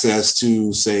more access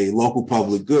to, say, local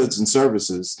public goods and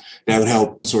services that would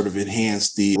help sort of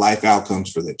enhance the life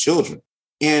outcomes for their children.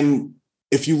 And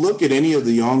if you look at any of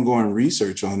the ongoing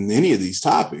research on any of these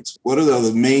topics, what are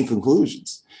the main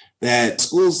conclusions? That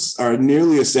schools are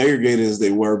nearly as segregated as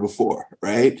they were before,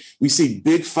 right? We see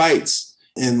big fights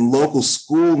in local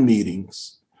school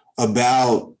meetings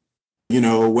about,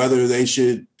 whether they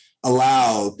should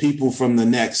allow people from the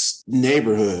next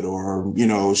neighborhood or,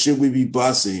 should we be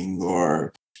busing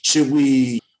or should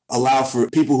we allow for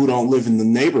people who don't live in the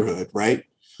neighborhood, right,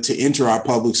 to enter our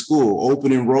public school,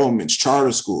 open enrollments,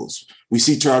 charter schools. We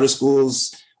see charter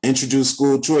schools introduce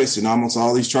school choice, and almost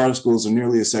all these charter schools are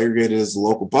nearly as segregated as the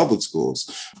local public schools.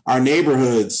 Our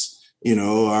neighborhoods,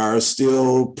 are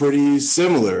still pretty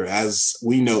similar, as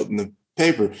we note in the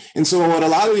paper. And so what a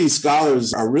lot of these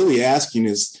scholars are really asking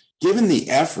is, given the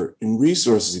effort and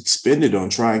resources expended on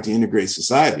trying to integrate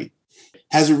society,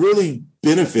 has it really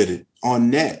benefited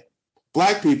on net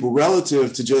Black people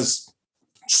relative to just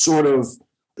sort of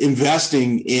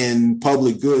investing in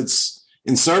public goods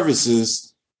and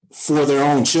services for their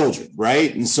own children,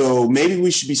 right? And so maybe we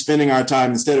should be spending our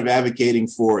time, instead of advocating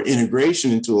for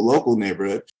integration into a local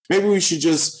neighborhood, maybe we should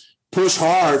just push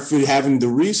hard for having the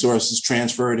resources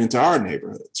transferred into our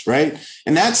neighborhoods, right?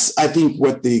 And that's, I think,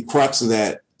 what the crux of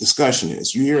that discussion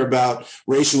is. You hear about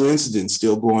racial incidents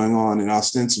still going on in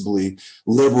ostensibly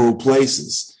liberal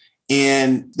places.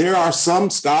 And there are some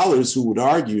scholars who would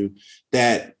argue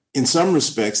that in some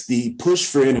respects, the push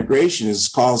for integration has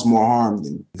caused more harm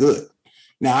than good.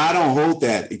 Now, I don't hold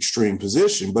that extreme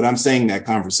position, but I'm saying that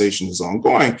conversation is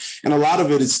ongoing. And a lot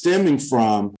of it is stemming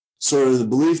from sort of the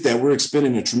belief that we're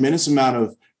expending a tremendous amount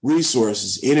of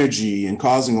resources, energy, and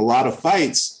causing a lot of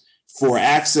fights for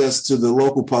access to the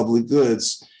local public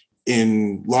goods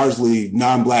in largely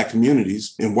non-Black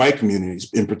communities and white communities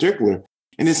in particular.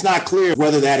 And it's not clear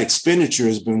whether that expenditure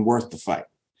has been worth the fight.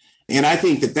 And I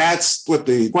think that that's what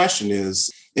the question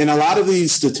is. And a lot of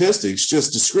these statistics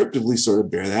just descriptively sort of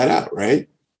bear that out, right?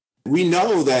 We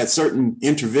know that certain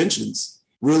interventions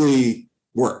really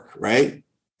work, right?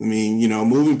 I mean,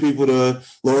 moving people to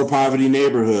lower poverty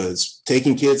neighborhoods,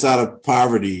 taking kids out of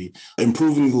poverty,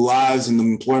 improving the lives and the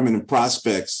employment and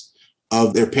prospects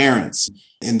of their parents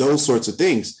and those sorts of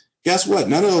things. Guess what?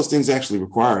 None of those things actually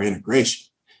require integration.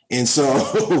 And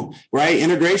so, right,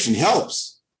 integration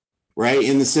helps, right,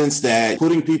 in the sense that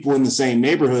putting people in the same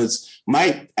neighborhoods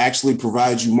might actually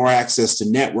provide you more access to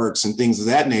networks and things of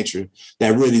that nature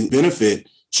that really benefit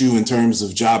you in terms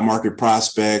of job market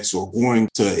prospects or going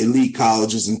to elite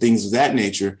colleges and things of that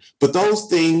nature. But those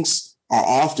things are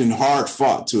often hard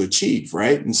fought to achieve,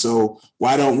 right? And so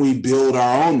why don't we build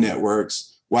our own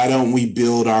networks? Why don't we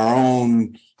build our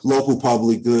own local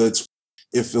public goods?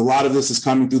 If a lot of this is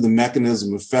coming through the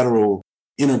mechanism of federal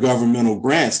intergovernmental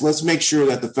grants, let's make sure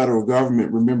that the federal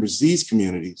government remembers these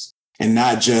communities and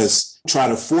not just try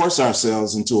to force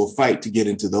ourselves into a fight to get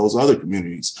into those other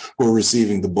communities who are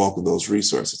receiving the bulk of those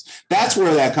resources. That's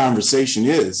where that conversation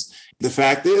is. The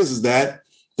fact is that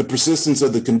the persistence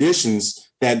of the conditions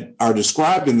that are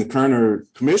described in the Kerner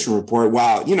Commission report,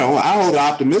 while, I hold an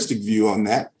optimistic view on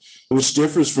that, which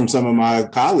differs from some of my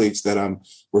colleagues that I'm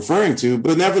referring to.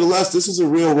 But nevertheless, this is a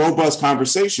real robust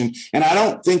conversation. And I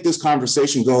don't think this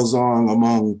conversation goes on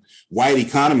among white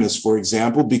economists, for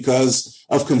example, because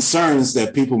of concerns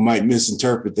that people might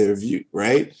misinterpret their view,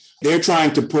 right? They're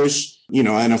trying to push,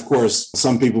 and of course,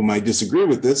 some people might disagree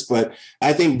with this, but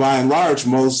I think by and large,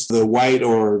 most of the white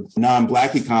or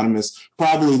non-Black economists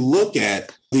probably look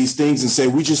at these things and say,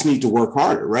 we just need to work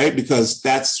harder, right? Because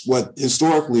that's what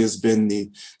historically has been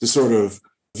the sort of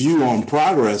view on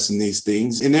progress in these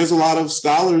things. And there's a lot of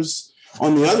scholars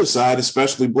on the other side,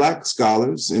 especially Black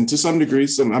scholars, and to some degree,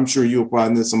 I'm sure you'll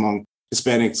find this among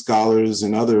Hispanic scholars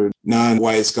and other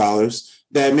non-white scholars,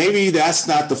 that maybe that's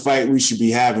not the fight we should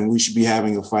be having. We should be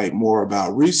having a fight more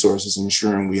about resources,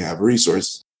 ensuring we have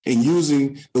resources and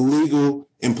using the legal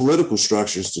and political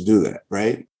structures to do that,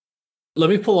 right? Let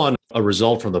me pull on a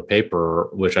result from the paper,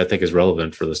 which I think is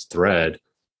relevant for this thread,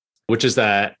 which is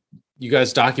that you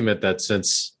guys document that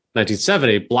since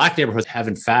 1970, Black neighborhoods have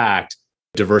in fact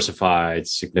diversified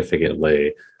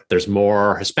significantly. There's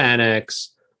more Hispanics,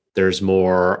 there's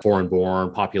more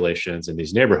foreign-born populations in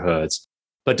these neighborhoods.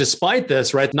 But despite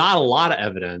this, right, not a lot of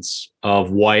evidence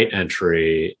of white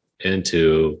entry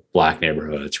into Black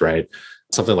neighborhoods, right?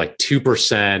 Something like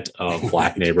 2% of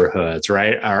Black neighborhoods,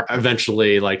 right, are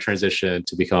eventually transition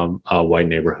to become white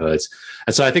neighborhoods.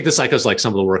 And so I think this echoes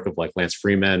some of the work of Lance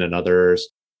Freeman and others,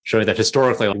 showing that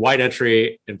historically white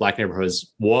entry in Black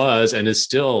neighborhoods was and is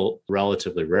still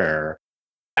relatively rare.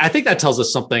 I think that tells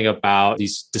us something about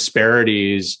these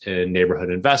disparities in neighborhood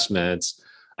investments.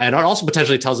 And it also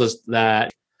potentially tells us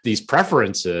that these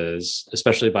preferences,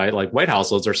 especially by white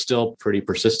households, are still pretty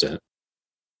persistent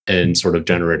in sort of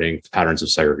generating patterns of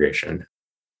segregation.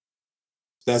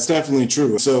 That's definitely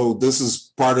true. So this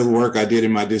is part of the work I did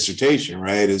in my dissertation,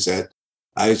 right? Is that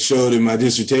I showed in my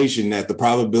dissertation that the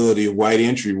probability of white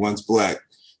entry once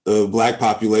the Black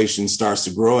population starts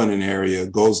to grow in an area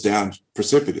goes down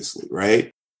precipitously,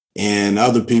 right? And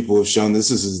other people have shown it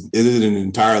isn't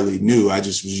entirely new. I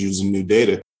just was using new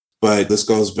data. But this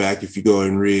goes back, if you go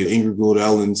and read Ingrid Gould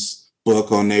Ellen's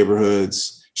book on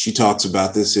neighborhoods, she talks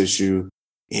about this issue.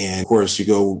 And of course, you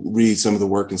go read some of the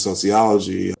work in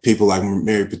sociology, people like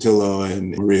Mary Patillo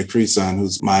and Maria Creason,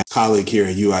 who's my colleague here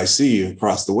at UIC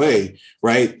across the way,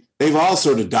 right? They've all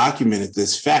sort of documented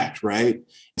this fact, right?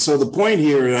 So the point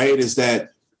here, right, is that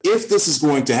if this is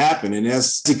going to happen, and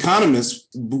as economists,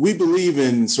 we believe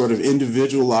in sort of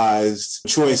individualized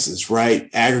choices,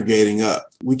 right? Aggregating up.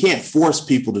 We can't force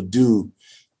people to do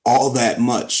all that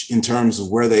much in terms of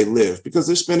where they live because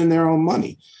they're spending their own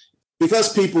money.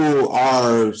 Because people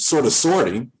are sort of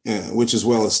sorting, which is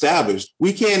well established,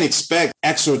 we can't expect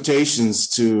exhortations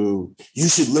to, you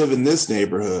should live in this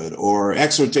neighborhood, or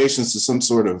exhortations to some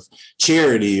sort of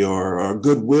charity or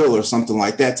goodwill or something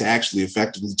like that to actually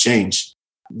effectively change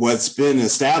what's been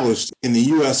established in the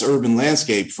U.S. urban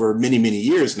landscape for many, many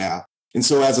years now. And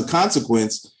so as a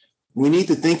consequence, we need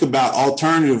to think about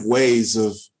alternative ways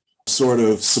of sort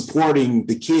of supporting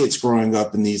the kids growing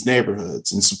up in these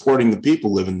neighborhoods and supporting the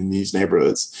people living in these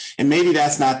neighborhoods. And maybe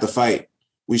that's not the fight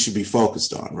we should be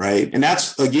focused on, right? And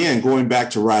that's, again, going back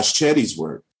to Raj Chetty's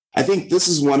work. I think this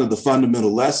is one of the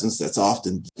fundamental lessons that's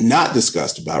often not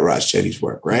discussed about Raj Chetty's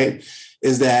work, right?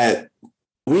 Is that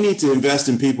we need to invest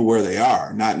in people where they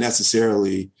are, not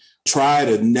necessarily try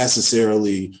to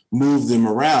necessarily move them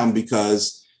around,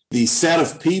 because the set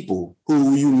of people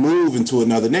who you move into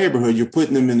another neighborhood, you're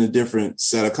putting them in a different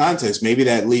set of context. Maybe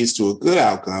that leads to a good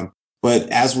outcome. But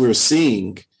as we're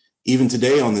seeing, even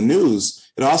today on the news,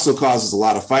 it also causes a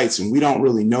lot of fights. And we don't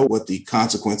really know what the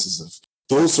consequences of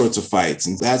those sorts of fights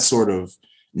and that sort of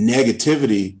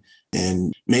negativity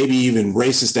and maybe even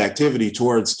racist activity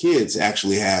towards kids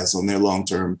actually has on their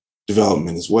long-term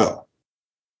development as well.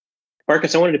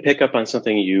 Marcus, I wanted to pick up on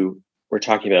something you were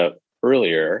talking about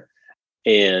earlier,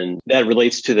 and that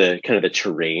relates to the kind of the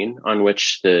terrain on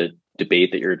which the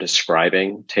debate that you're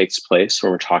describing takes place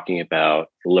when we're talking about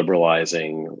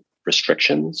liberalizing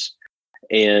restrictions.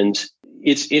 And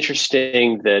it's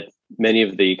interesting that many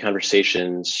of the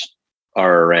conversations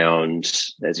are around,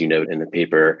 as you note in the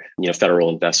paper, federal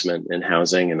investment in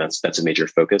housing, and that's a major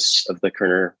focus of the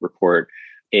Kerner report,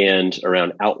 and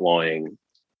around outlawing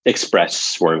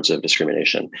express forms of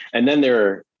discrimination. And then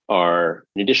there are,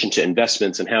 in addition to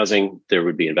investments in housing, there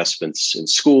would be investments in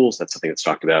schools. That's something that's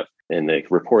talked about in the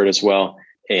report as well,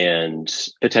 and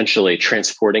potentially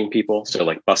transporting people, so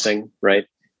like busing, right?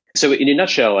 So in a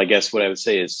nutshell, I guess what I would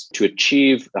say is to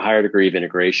achieve a higher degree of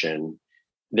integration,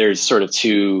 there's sort of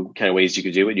two kind of ways you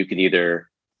could do it. You could either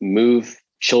move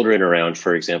children around,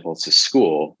 for example, to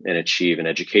school and achieve an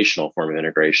educational form of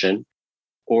integration,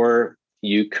 or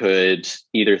you could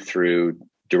either through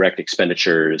direct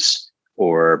expenditures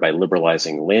or by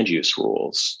liberalizing land use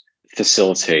rules,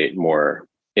 facilitate more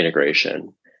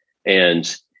integration.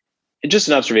 And just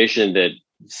an observation that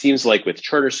seems like with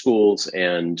charter schools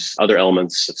and other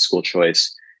elements of school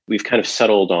choice, we've kind of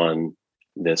settled on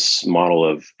this model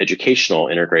of educational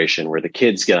integration where the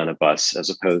kids get on a bus as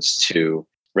opposed to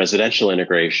residential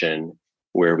integration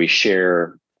where we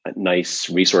share nice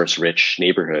resource-rich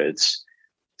neighborhoods.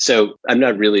 So I'm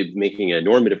not really making a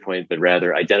normative point, but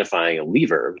rather identifying a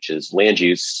lever, which is land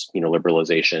use,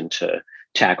 liberalization to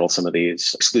tackle some of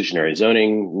these exclusionary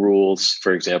zoning rules,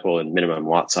 for example, and minimum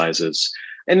lot sizes.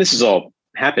 And this is all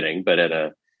happening, but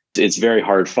it's very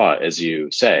hard fought, as you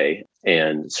say,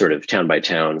 and sort of town by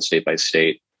town, state by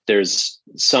state. There's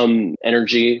some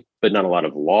energy, but not a lot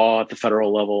of law at the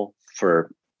federal level for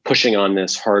pushing on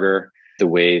this harder, the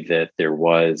way that there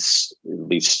was, at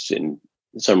least in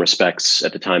some respects,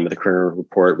 at the time of the Kerner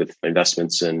report with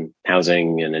investments in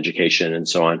housing and education and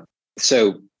so on.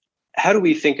 So how do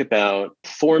we think about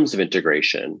forms of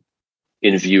integration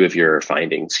in view of your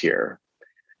findings here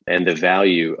and the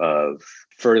value of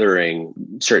furthering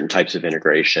certain types of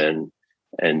integration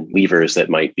and levers that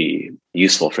might be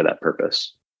useful for that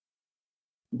purpose?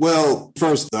 Well,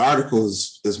 first, the article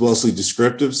is mostly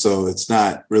descriptive, so it's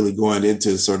not really going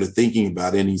into sort of thinking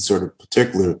about any sort of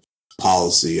particular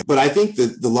policy. But I think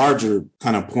that the larger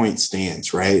kind of point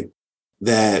stands, right?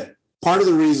 That part of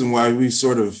the reason why we've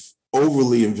sort of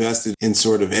overly invested in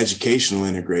sort of educational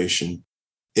integration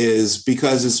is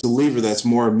because it's a lever that's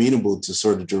more amenable to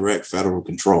sort of direct federal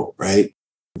control, right?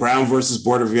 Brown versus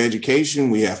Board of Education,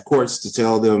 we have courts to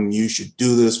tell them you should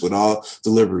do this with all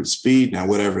deliberate speed. Now,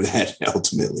 whatever that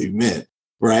ultimately meant,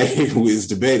 right, is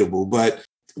debatable. But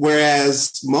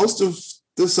whereas most of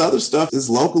this other stuff is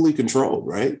locally controlled,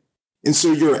 right? And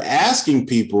so you're asking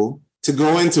people to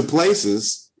go into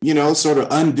places, sort of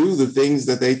undo the things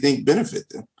that they think benefit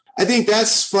them. I think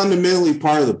that's fundamentally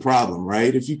part of the problem,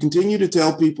 right? If you continue to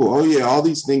tell people, oh, yeah, all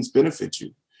these things benefit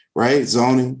you, right?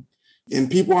 Zoning.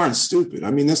 And people aren't stupid.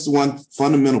 I mean, that's the one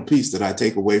fundamental piece that I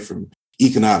take away from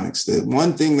economics. The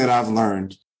one thing that I've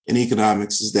learned in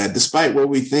economics is that despite what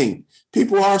we think,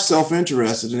 people are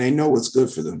self-interested and they know what's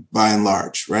good for them by and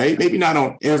large, right? Maybe not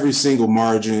on every single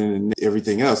margin and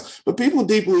everything else, but people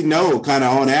deeply know kind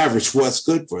of on average what's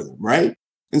good for them, right?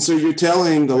 And so you're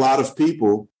telling a lot of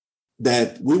people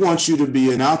that we want you to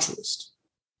be an altruist,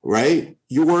 right?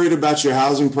 You're worried about your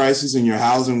housing prices and your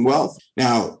housing wealth.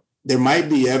 Now, there might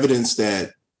be evidence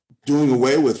that doing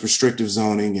away with restrictive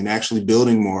zoning and actually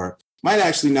building more might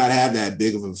actually not have that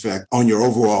big of an effect on your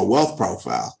overall wealth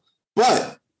profile.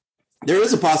 But there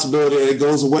is a possibility that it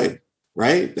goes away,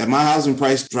 right? That my housing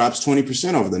price drops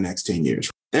 20% over the next 10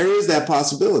 years. There is that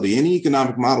possibility. Any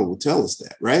economic model will tell us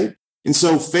that, right? And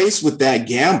so faced with that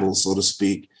gamble, so to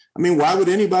speak, I mean, why would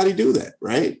anybody do that,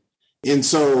 right? And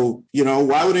so,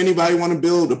 why would anybody want to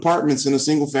build apartments in a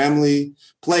single family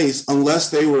place unless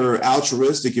they were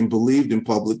altruistic and believed in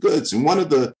public goods? And one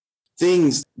of the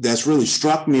things that's really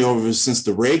struck me over since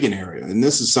the Reagan era, and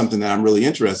this is something that I'm really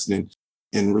interested in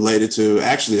and related to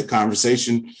actually a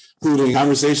conversation, including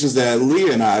conversations that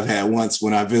Leah and I have had once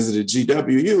when I visited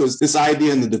GWU, is this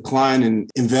idea in the decline in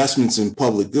investments in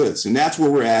public goods. And that's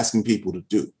what we're asking people to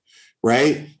do.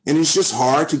 Right. And it's just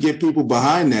hard to get people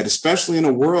behind that, especially in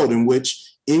a world in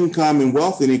which income and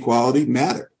wealth inequality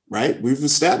matter. Right. We've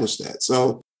established that.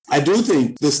 So I do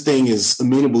think this thing is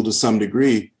amenable to some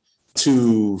degree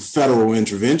to federal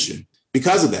intervention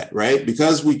because of that. Right.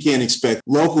 Because we can't expect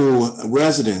local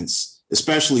residents,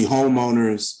 especially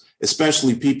homeowners,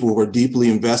 especially people who are deeply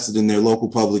invested in their local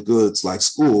public goods like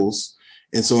schools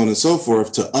and so on and so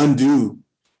forth, to undo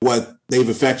what they've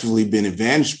effectively been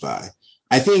advantaged by.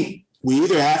 I think we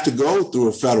either have to go through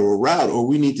a federal route or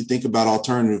we need to think about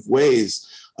alternative ways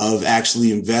of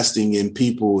actually investing in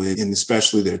people and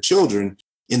especially their children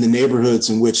in the neighborhoods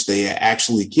in which they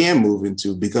actually can move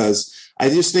into, because I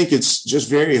just think it's just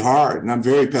very hard. And I'm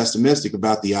very pessimistic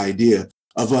about the idea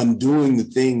of undoing the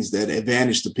things that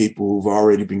advantage the people who've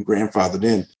already been grandfathered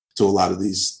in to a lot of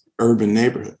these urban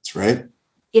neighborhoods, right?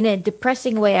 In a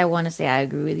depressing way, I want to say I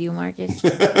agree with you, Marcus.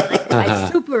 I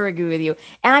super agree with you.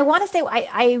 And I want to say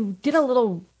I did a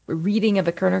little reading of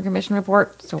the Kerner Commission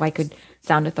report so I could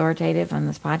sound authoritative on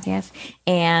this podcast.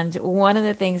 And one of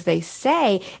the things they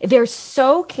say, they're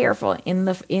so careful in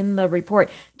the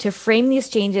report to frame these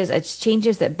changes as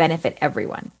changes that benefit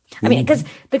everyone. I mean, because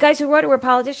the guys who wrote it were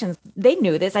politicians. They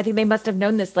knew this. I think they must have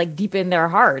known this like deep in their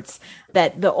hearts,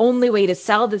 that the only way to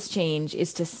sell this change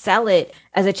is to sell it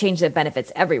as a change that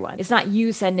benefits everyone. It's not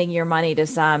you sending your money to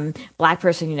some black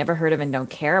person you never heard of and don't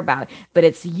care about, but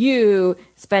it's you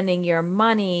spending your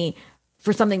money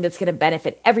for something that's going to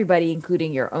benefit everybody,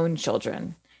 including your own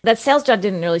children. That sales job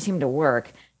didn't really seem to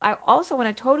work. I also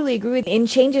want to totally agree with, in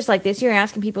changes like this, you're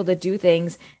asking people to do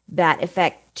things that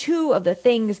affect two of the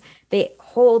things they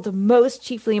hold most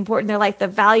chiefly important in their life, the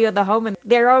value of the home and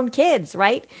their own kids,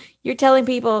 right? You're telling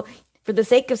people, for the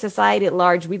sake of society at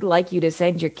large, we'd like you to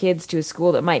send your kids to a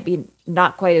school that might be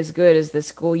not quite as good as the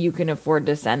school you can afford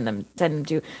to send them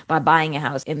to by buying a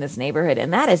house in this neighborhood.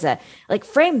 And that is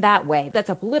framed that way, that's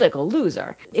a political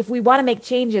loser. If we want to make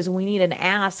changes, we need an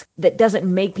ask that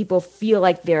doesn't make people feel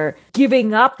like they're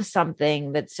giving up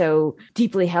something that's so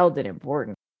deeply held and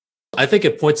important. I think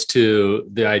it points to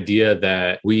the idea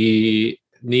that we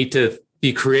need to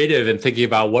be creative in thinking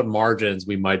about what margins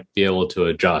we might be able to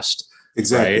adjust.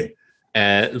 Exactly. Right?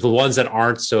 And the ones that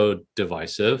aren't so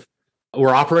divisive.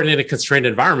 We're operating in a constrained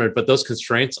environment, but those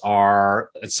constraints are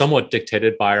somewhat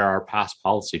dictated by our past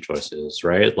policy choices,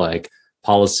 right? Like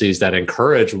policies that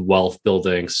encourage wealth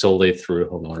building solely through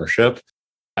home ownership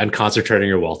and concentrating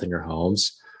your wealth in your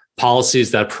homes,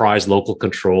 policies that prize local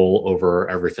control over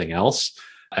everything else.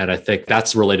 And I think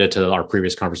that's related to our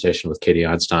previous conversation with Katie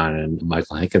Einstein and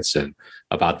Michael Hankinson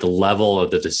about the level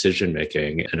of the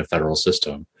decision-making in a federal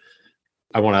system.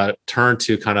 I want to turn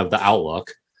to kind of the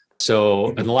outlook.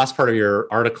 So in the last part of your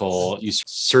article, you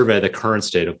survey the current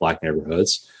state of Black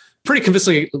neighborhoods. Pretty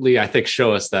convincingly, I think,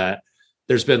 show us that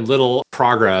there's been little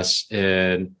progress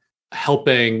in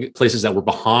helping places that were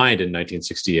behind in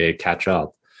 1968 catch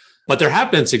up. But there have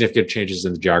been significant changes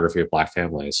in the geography of Black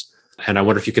families. And I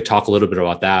wonder if you could talk a little bit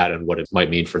about that and what it might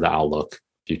mean for the outlook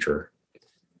future.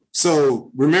 So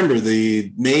remember,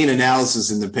 the main analysis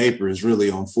in the paper is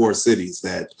really on 4 cities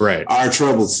that are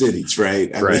troubled cities, right?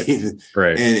 I mean,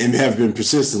 and have been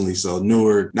persistently so.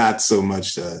 Newark, not so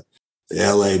much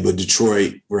LA, but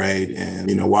Detroit, right?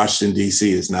 And, Washington,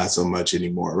 D.C. is not so much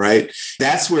anymore, right?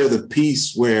 That's where the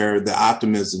piece where the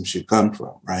optimism should come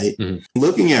from, right? Mm-hmm.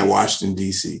 Looking at Washington,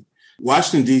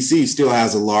 D.C. still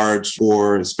has a large,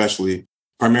 or especially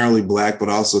primarily Black, but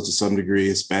also to some degree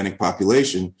Hispanic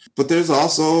population. But there's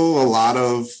also a lot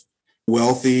of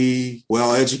wealthy,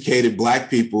 well-educated Black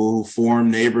people who form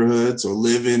neighborhoods or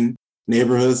live in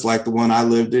neighborhoods like the one I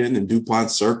lived in DuPont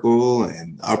Circle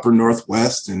and Upper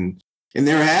Northwest. And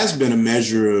there has been a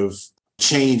measure of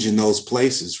change in those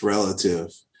places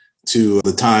relative to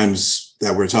the times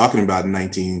that we're talking about in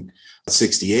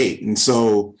 1968. And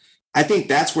so I think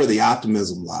that's where the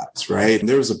optimism lies, right? And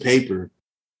there was a paper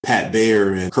Pat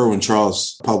Bayer and Kerwin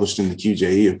Charles published in the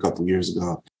QJE a couple of years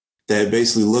ago that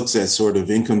basically looks at sort of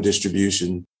income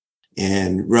distribution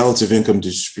and relative income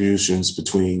distributions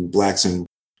between Blacks and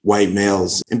white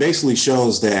males, and basically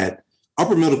shows that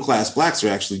upper middle class Blacks are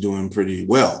actually doing pretty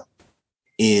well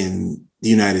in the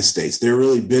United States. They're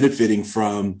really benefiting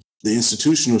from the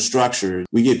institutional structure.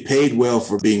 We get paid well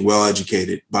for being well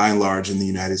educated by and large in the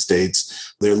United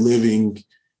States. They're living,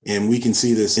 and we can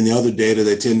see this in the other data,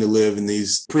 they tend to live in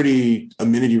these pretty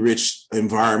amenity-rich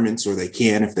environments, or they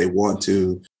can if they want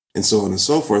to, and so on and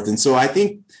so forth. And so I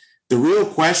think the real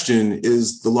question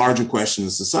is the larger question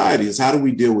of society is how do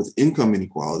we deal with income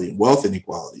inequality and wealth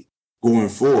inequality going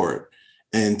forward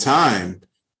in time,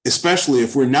 especially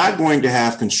if we're not going to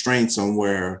have constraints on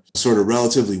where sort of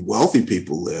relatively wealthy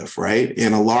people live, right?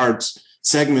 And a large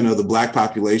segment of the Black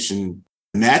population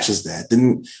matches that,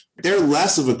 then they're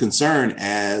less of a concern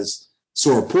as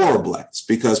sort of poorer Blacks,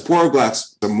 because poorer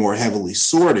Blacks are more heavily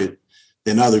sorted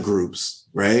than other groups,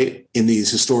 right, in these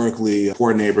historically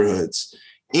poor neighborhoods.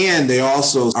 And they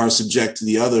also are subject to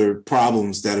the other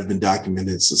problems that have been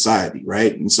documented in society,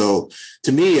 right? And so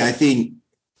to me, I think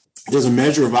there's a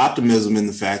measure of optimism in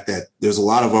the fact that there's a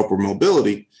lot of upward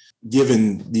mobility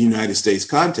given the United States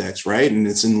context, right? And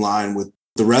it's in line with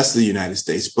the rest of the United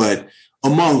States. But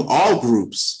among all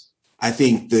groups, I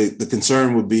think the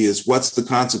concern would be is what's the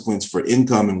consequence for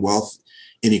income and wealth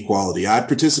inequality. I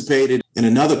participated in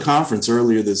another conference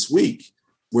earlier this week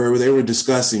where they were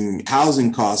discussing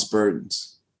housing cost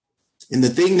burdens. And the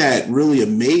thing that really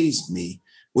amazed me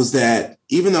was that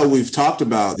even though we've talked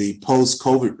about the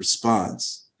post-COVID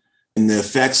response and the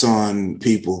effects on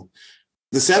people,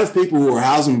 the set of people who were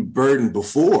housing burdened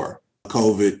before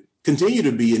COVID continue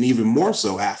to be, and even more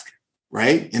so after,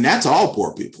 right? And that's all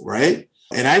poor people, right?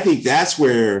 And I think that's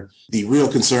where the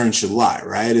real concern should lie,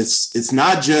 right? It's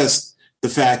not just the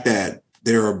fact that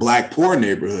there are Black poor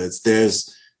neighborhoods.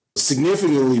 There's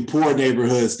significantly poor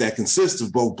neighborhoods that consist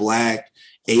of both Black,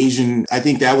 Asian. I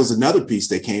think that was another piece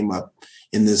that came up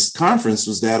in this conference,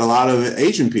 was that a lot of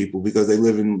Asian people, because they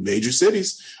live in major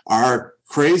cities, are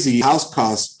crazy house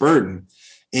cost burden.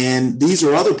 And these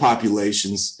are other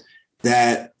populations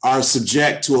that are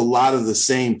subject to a lot of the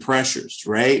same pressures,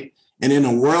 right? And in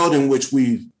a world in which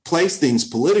we place things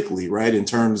politically, right, in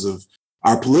terms of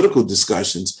our political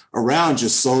discussions around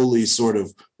just solely sort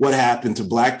of what happened to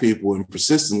Black people, and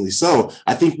persistently so,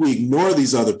 I think we ignore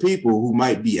these other people who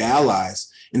might be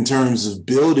allies in terms of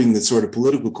building the sort of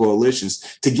political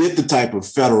coalitions to get the type of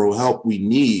federal help we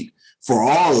need for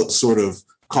all sort of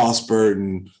cost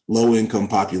burden, low income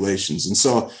populations. And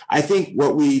so I think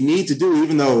what we need to do,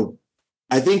 even though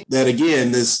I think that,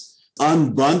 again, this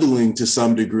unbundling to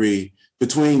some degree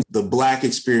between the Black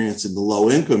experience and the low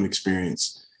income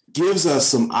experience gives us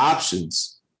some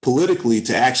options politically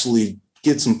to actually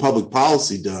get some public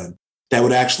policy done that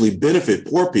would actually benefit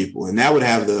poor people. And that would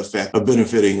have the effect of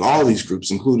benefiting all these groups,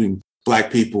 including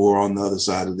Black people who are on the other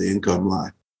side of the income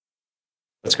line.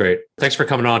 That's great. Thanks for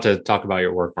coming on to talk about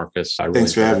your work, Marcus. I really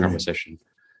enjoyed the conversation.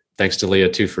 Thanks to Leah,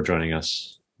 too, for joining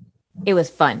us. It was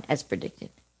fun, as predicted.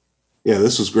 Yeah,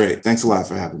 this was great. Thanks a lot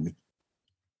for having me.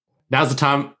 Now's the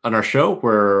time on our show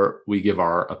where we give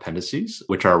our appendices,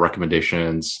 which are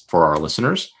recommendations for our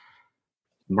listeners.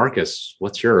 Marcus,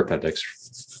 what's your appendix?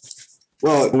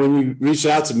 Well, when you reached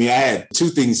out to me, I had two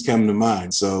things come to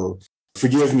mind. So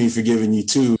forgive me for giving you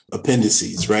two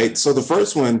appendices, right? So the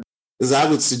first one is, I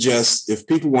would suggest, if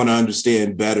people want to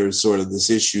understand better sort of this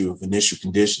issue of initial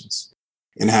conditions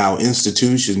and how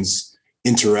institutions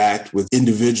interact with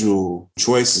individual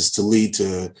choices to lead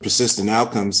to persistent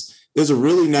outcomes, there's a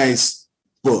really nice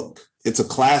book. It's a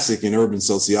classic in urban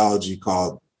sociology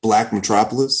called Black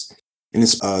Metropolis. And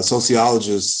it's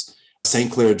sociologists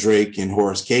St. Clair Drake and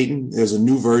Horace Caton. There's a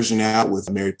new version out with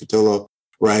Mary Patillo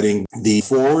writing the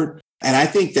foreword. And I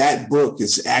think that book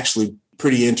is actually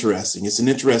pretty interesting. It's an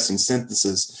interesting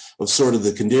synthesis of sort of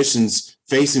the conditions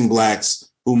facing Blacks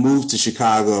who moved to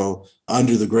Chicago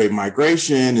under the Great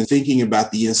Migration and thinking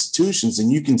about the institutions.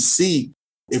 And you can see,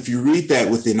 if you read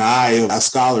that with an eye of a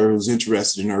scholar who's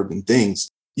interested in urban things,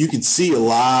 you can see a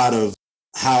lot of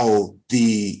how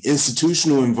the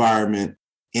institutional environment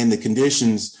and the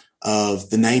conditions of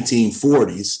the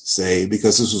 1940s, say,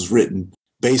 because this was written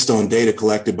based on data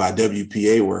collected by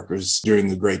WPA workers during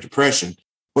the Great Depression,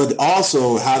 but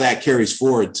also how that carries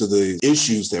forward to the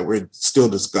issues that we're still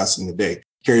discussing today.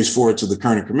 Carries forward to the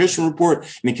Kerner Commission report,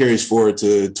 and it carries forward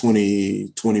to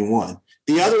 2021.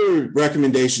 The other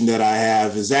recommendation that I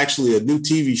have is actually a new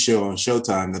TV show on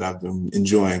Showtime that I've been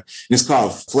enjoying, and it's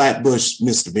called Flatbush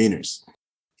Misdemeanors.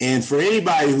 And for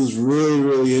anybody who's really,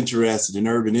 really interested in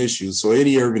urban issues, so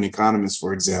any urban economist,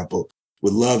 for example,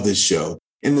 would love this show,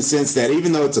 in the sense that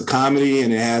even though it's a comedy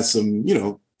and it has some,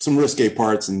 some risque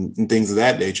parts and things of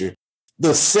that nature,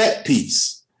 the set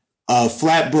piece of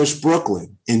Flatbush,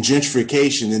 Brooklyn, and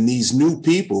gentrification, and these new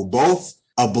people, both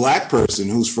a Black person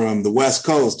who's from the West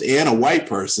Coast and a white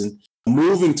person,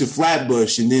 moving to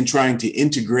Flatbush and then trying to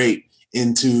integrate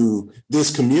into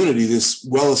this community, this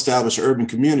well-established urban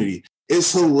community,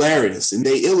 is hilarious. And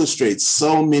they illustrate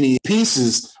so many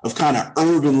pieces of kind of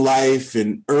urban life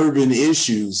and urban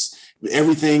issues.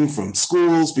 Everything from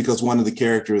schools, because one of the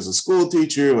characters is a school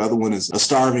teacher, the other one is a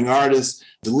starving artist,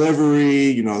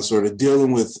 delivery, sort of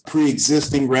dealing with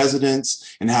pre-existing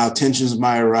residents and how tensions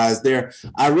might arise there.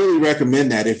 I really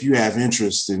recommend that if you have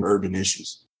interest in urban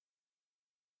issues.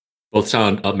 Both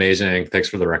sound amazing. Thanks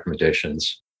for the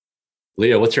recommendations.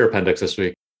 Leah, what's your appendix this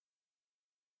week?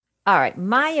 All right.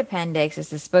 My appendix is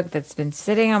this book that's been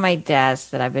sitting on my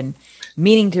desk that I've been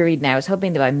meaning to read, and I was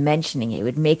hoping that by mentioning it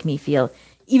would make me feel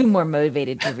even more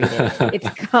motivated to read it.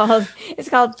 It's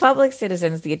called Public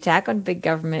Citizens: The Attack on Big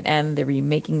Government and the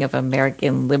Remaking of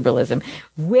American Liberalism,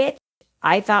 which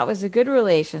I thought was a good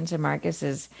relation to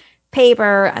Marcus's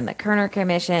paper and the Kerner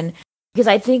Commission. Because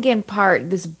I think in part,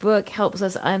 this book helps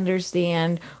us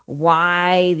understand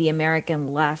why the American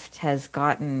left has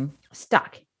gotten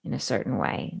stuck in a certain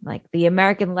way. Like the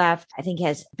American left, I think,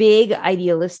 has big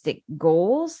idealistic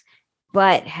goals,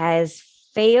 but has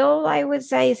failed, I would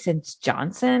say, since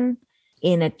Johnson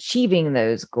in achieving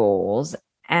those goals.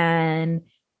 And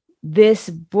this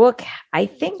book, I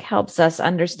think, helps us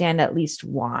understand at least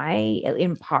why,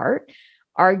 in part,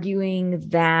 arguing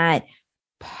that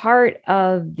part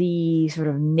of the sort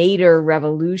of Nader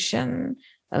revolution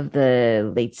of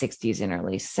the late 60s and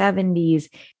early 70s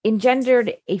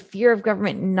engendered a fear of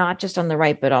government, not just on the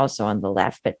right, but also on the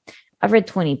left. But I've read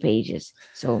 20 pages.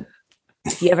 So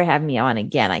if you ever have me on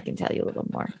again, I can tell you a little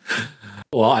more.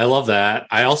 Well, I love that.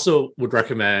 I also would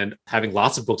recommend having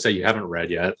lots of books that you haven't read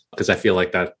yet, because I feel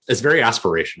like that is very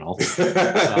aspirational.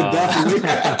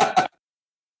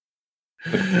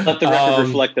 Let the record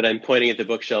reflect that I'm pointing at the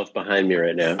bookshelf behind me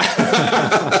right now.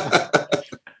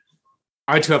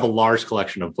 I too have a large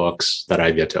collection of books that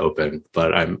I've yet to open,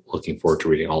 but I'm looking forward to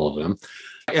reading all of them.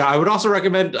 Yeah, I would also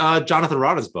recommend Jonathan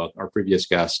Rada's book, our previous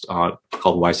guest,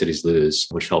 called Why Cities Lose,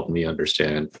 which helped me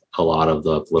understand a lot of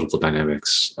the political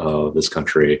dynamics of this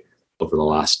country over the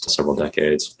last several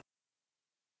decades.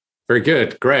 Very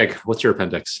good. Greg, what's your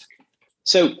appendix?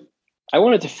 So I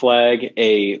wanted to flag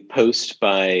a post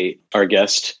by our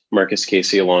guest, Marcus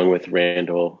Casey, along with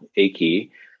Randall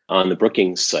Akey, on the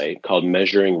Brookings site called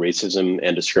Measuring Racism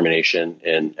and Discrimination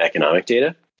in Economic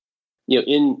Data.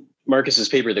 In Marcus's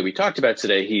paper that we talked about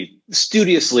today, he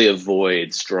studiously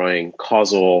avoids drawing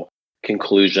causal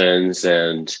conclusions.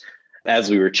 And as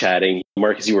we were chatting,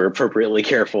 Marcus, you were appropriately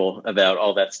careful about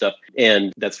all that stuff.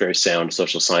 And that's very sound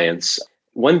social science.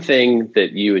 One thing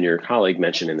that you and your colleague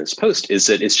mentioned in this post is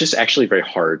that it's just actually very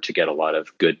hard to get a lot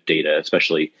of good data,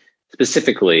 especially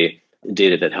specifically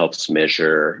data that helps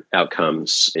measure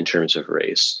outcomes in terms of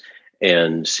race.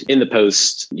 And in the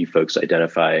post, you folks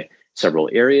identify several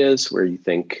areas where you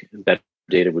think better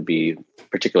data would be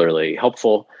particularly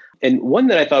helpful. And one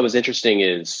that I thought was interesting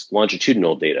is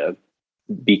longitudinal data,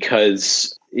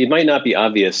 because it might not be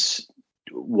obvious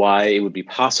why it would be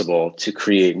possible to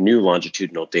create new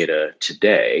longitudinal data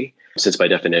today, since by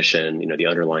definition, the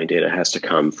underlying data has to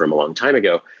come from a long time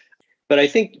ago. But I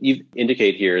think you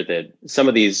indicate here that some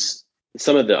of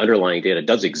the underlying data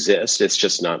does exist. It's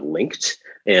just not linked.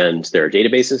 And there are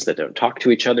databases that don't talk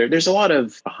to each other. There's a lot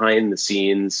of behind the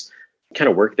scenes kind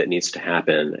of work that needs to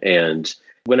happen. And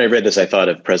when I read this, I thought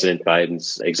of President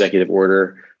Biden's executive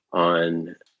order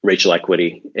on racial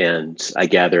equity. And I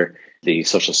gather the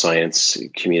social science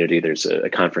community, there's a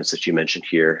conference that you mentioned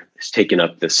here, has taken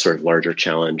up this sort of larger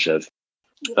challenge of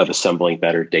assembling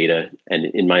better data. And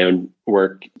in my own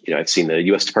work, I've seen the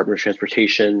U.S. Department of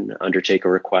Transportation undertake a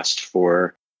request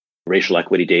for racial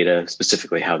equity data,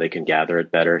 specifically how they can gather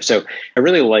it better. So I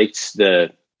really liked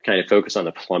the kind of focus on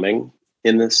the plumbing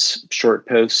in this short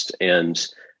post. And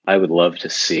I would love to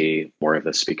see more of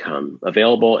this become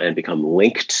available and become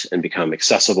linked and become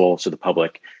accessible to the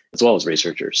public, as well as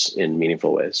researchers, in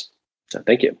meaningful ways. So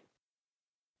thank you.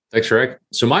 Thanks, Greg.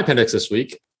 So my appendix this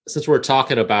week, since we're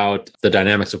talking about the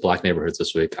dynamics of Black neighborhoods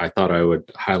this week, I thought I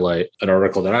would highlight an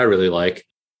article that I really like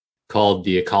called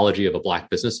The Ecology of a Black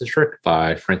Business District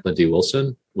by Franklin D.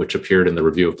 Wilson, which appeared in the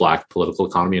Review of Black Political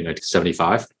Economy in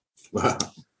 1975. Wow.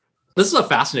 This is a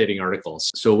fascinating article.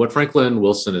 So what Franklin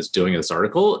Wilson is doing in this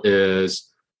article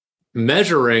is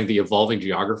measuring the evolving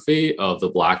geography of the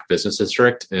Black business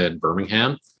district in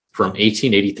Birmingham from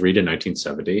 1883 to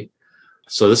 1970.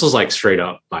 So this was like straight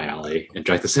up my alley.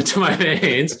 Inject this into my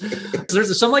veins.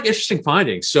 There's some interesting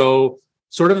findings. So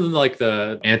sort of in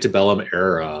the antebellum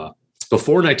era,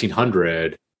 before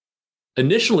 1900,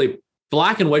 initially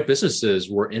Black and white businesses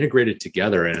were integrated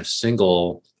together in a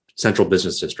single central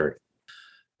business district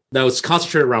that was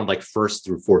concentrated around 1st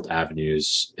through 4th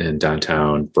Avenues in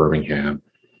downtown Birmingham.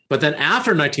 But then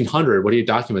after 1900, what he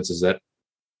documents is that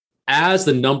as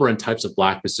the number and types of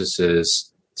Black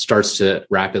businesses starts to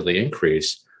rapidly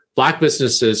increase, Black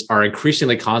businesses are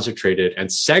increasingly concentrated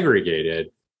and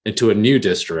segregated into a new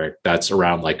district that's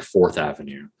around 4th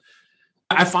Avenue.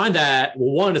 I find that,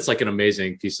 one, it's an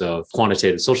amazing piece of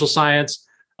quantitative social science,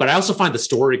 but I also find the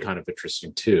story kind of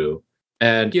interesting too.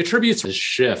 And he attributes this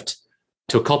shift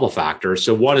to a couple of factors.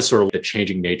 So one is sort of the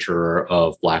changing nature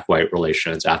of Black-white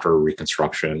relations after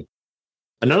Reconstruction.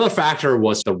 Another factor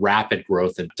was the rapid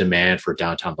growth in demand for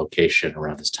downtown location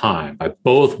around this time by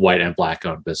both white and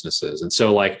Black-owned businesses. And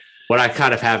so what I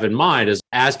kind of have in mind is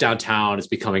as downtown is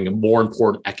becoming a more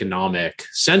important economic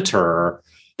center,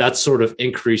 that's sort of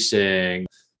increasing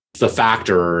the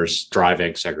factors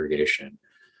driving segregation.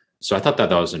 So I thought that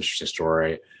was an interesting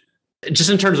story.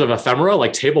 Just in terms of ephemera,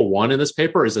 like table 1 in this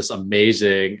paper is this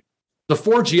amazing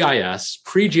before GIS,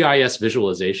 pre-GIS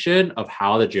visualization of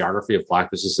how the geography of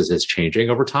Black businesses is changing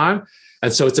over time.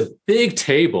 And so it's a big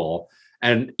table,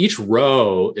 and each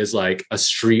row is like a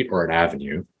street or an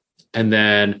avenue. And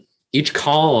then each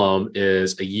column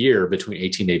is a year between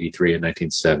 1883 and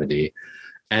 1970.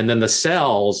 And then the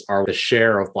cells are the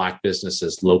share of Black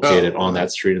businesses located on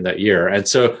that street in that year. And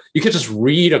so you could just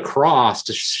read across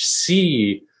to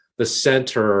see the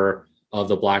center of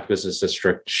the Black business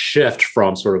district shift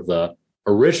from sort of the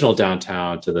original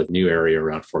downtown to the new area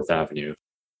around 4th Avenue.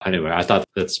 Anyway, I thought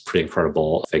that's a pretty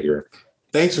incredible figure.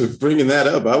 Thanks for bringing that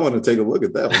up. I want to take a look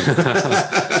at that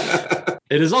one.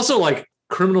 It is also like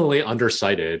criminally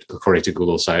undercited, according to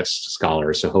Google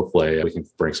scholars. So hopefully we can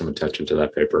bring some attention to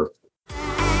that paper.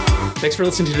 Thanks for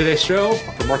listening to today's show.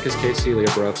 For Marcus Casey, Leah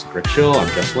Brooks, and Greg Schill, I'm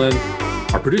Jeff Lynn.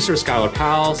 Our producer is Skylar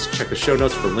Powles. Check the show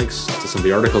notes for links to some of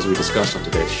the articles we discussed on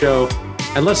today's show.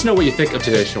 And let us know what you think of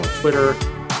today's show on Twitter.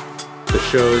 The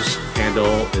show's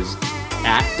handle is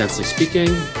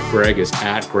 @DensitySpeaking. Greg is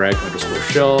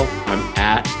 @Greg_Schill. I'm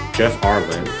 @Jeff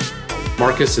Arlen.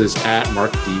 Marcus is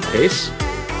 @MarkDPace.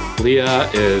 Leah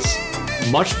is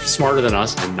much smarter than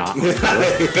us and not much better.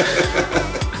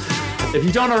 If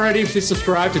you don't already, please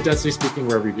subscribe to Density Speaking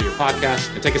wherever you get your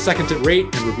podcast, and take a second to rate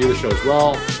and review the show as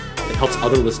well. It helps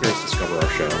other listeners discover our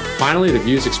show. Finally, the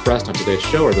views expressed on today's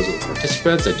show are those of the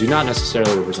participants that do not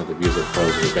necessarily represent the views of the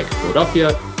Federal Reserve Bank of Philadelphia,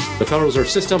 the Federal Reserve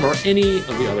System, or any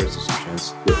of the other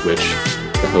institutions with which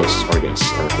the hosts or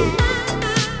guests are affiliated.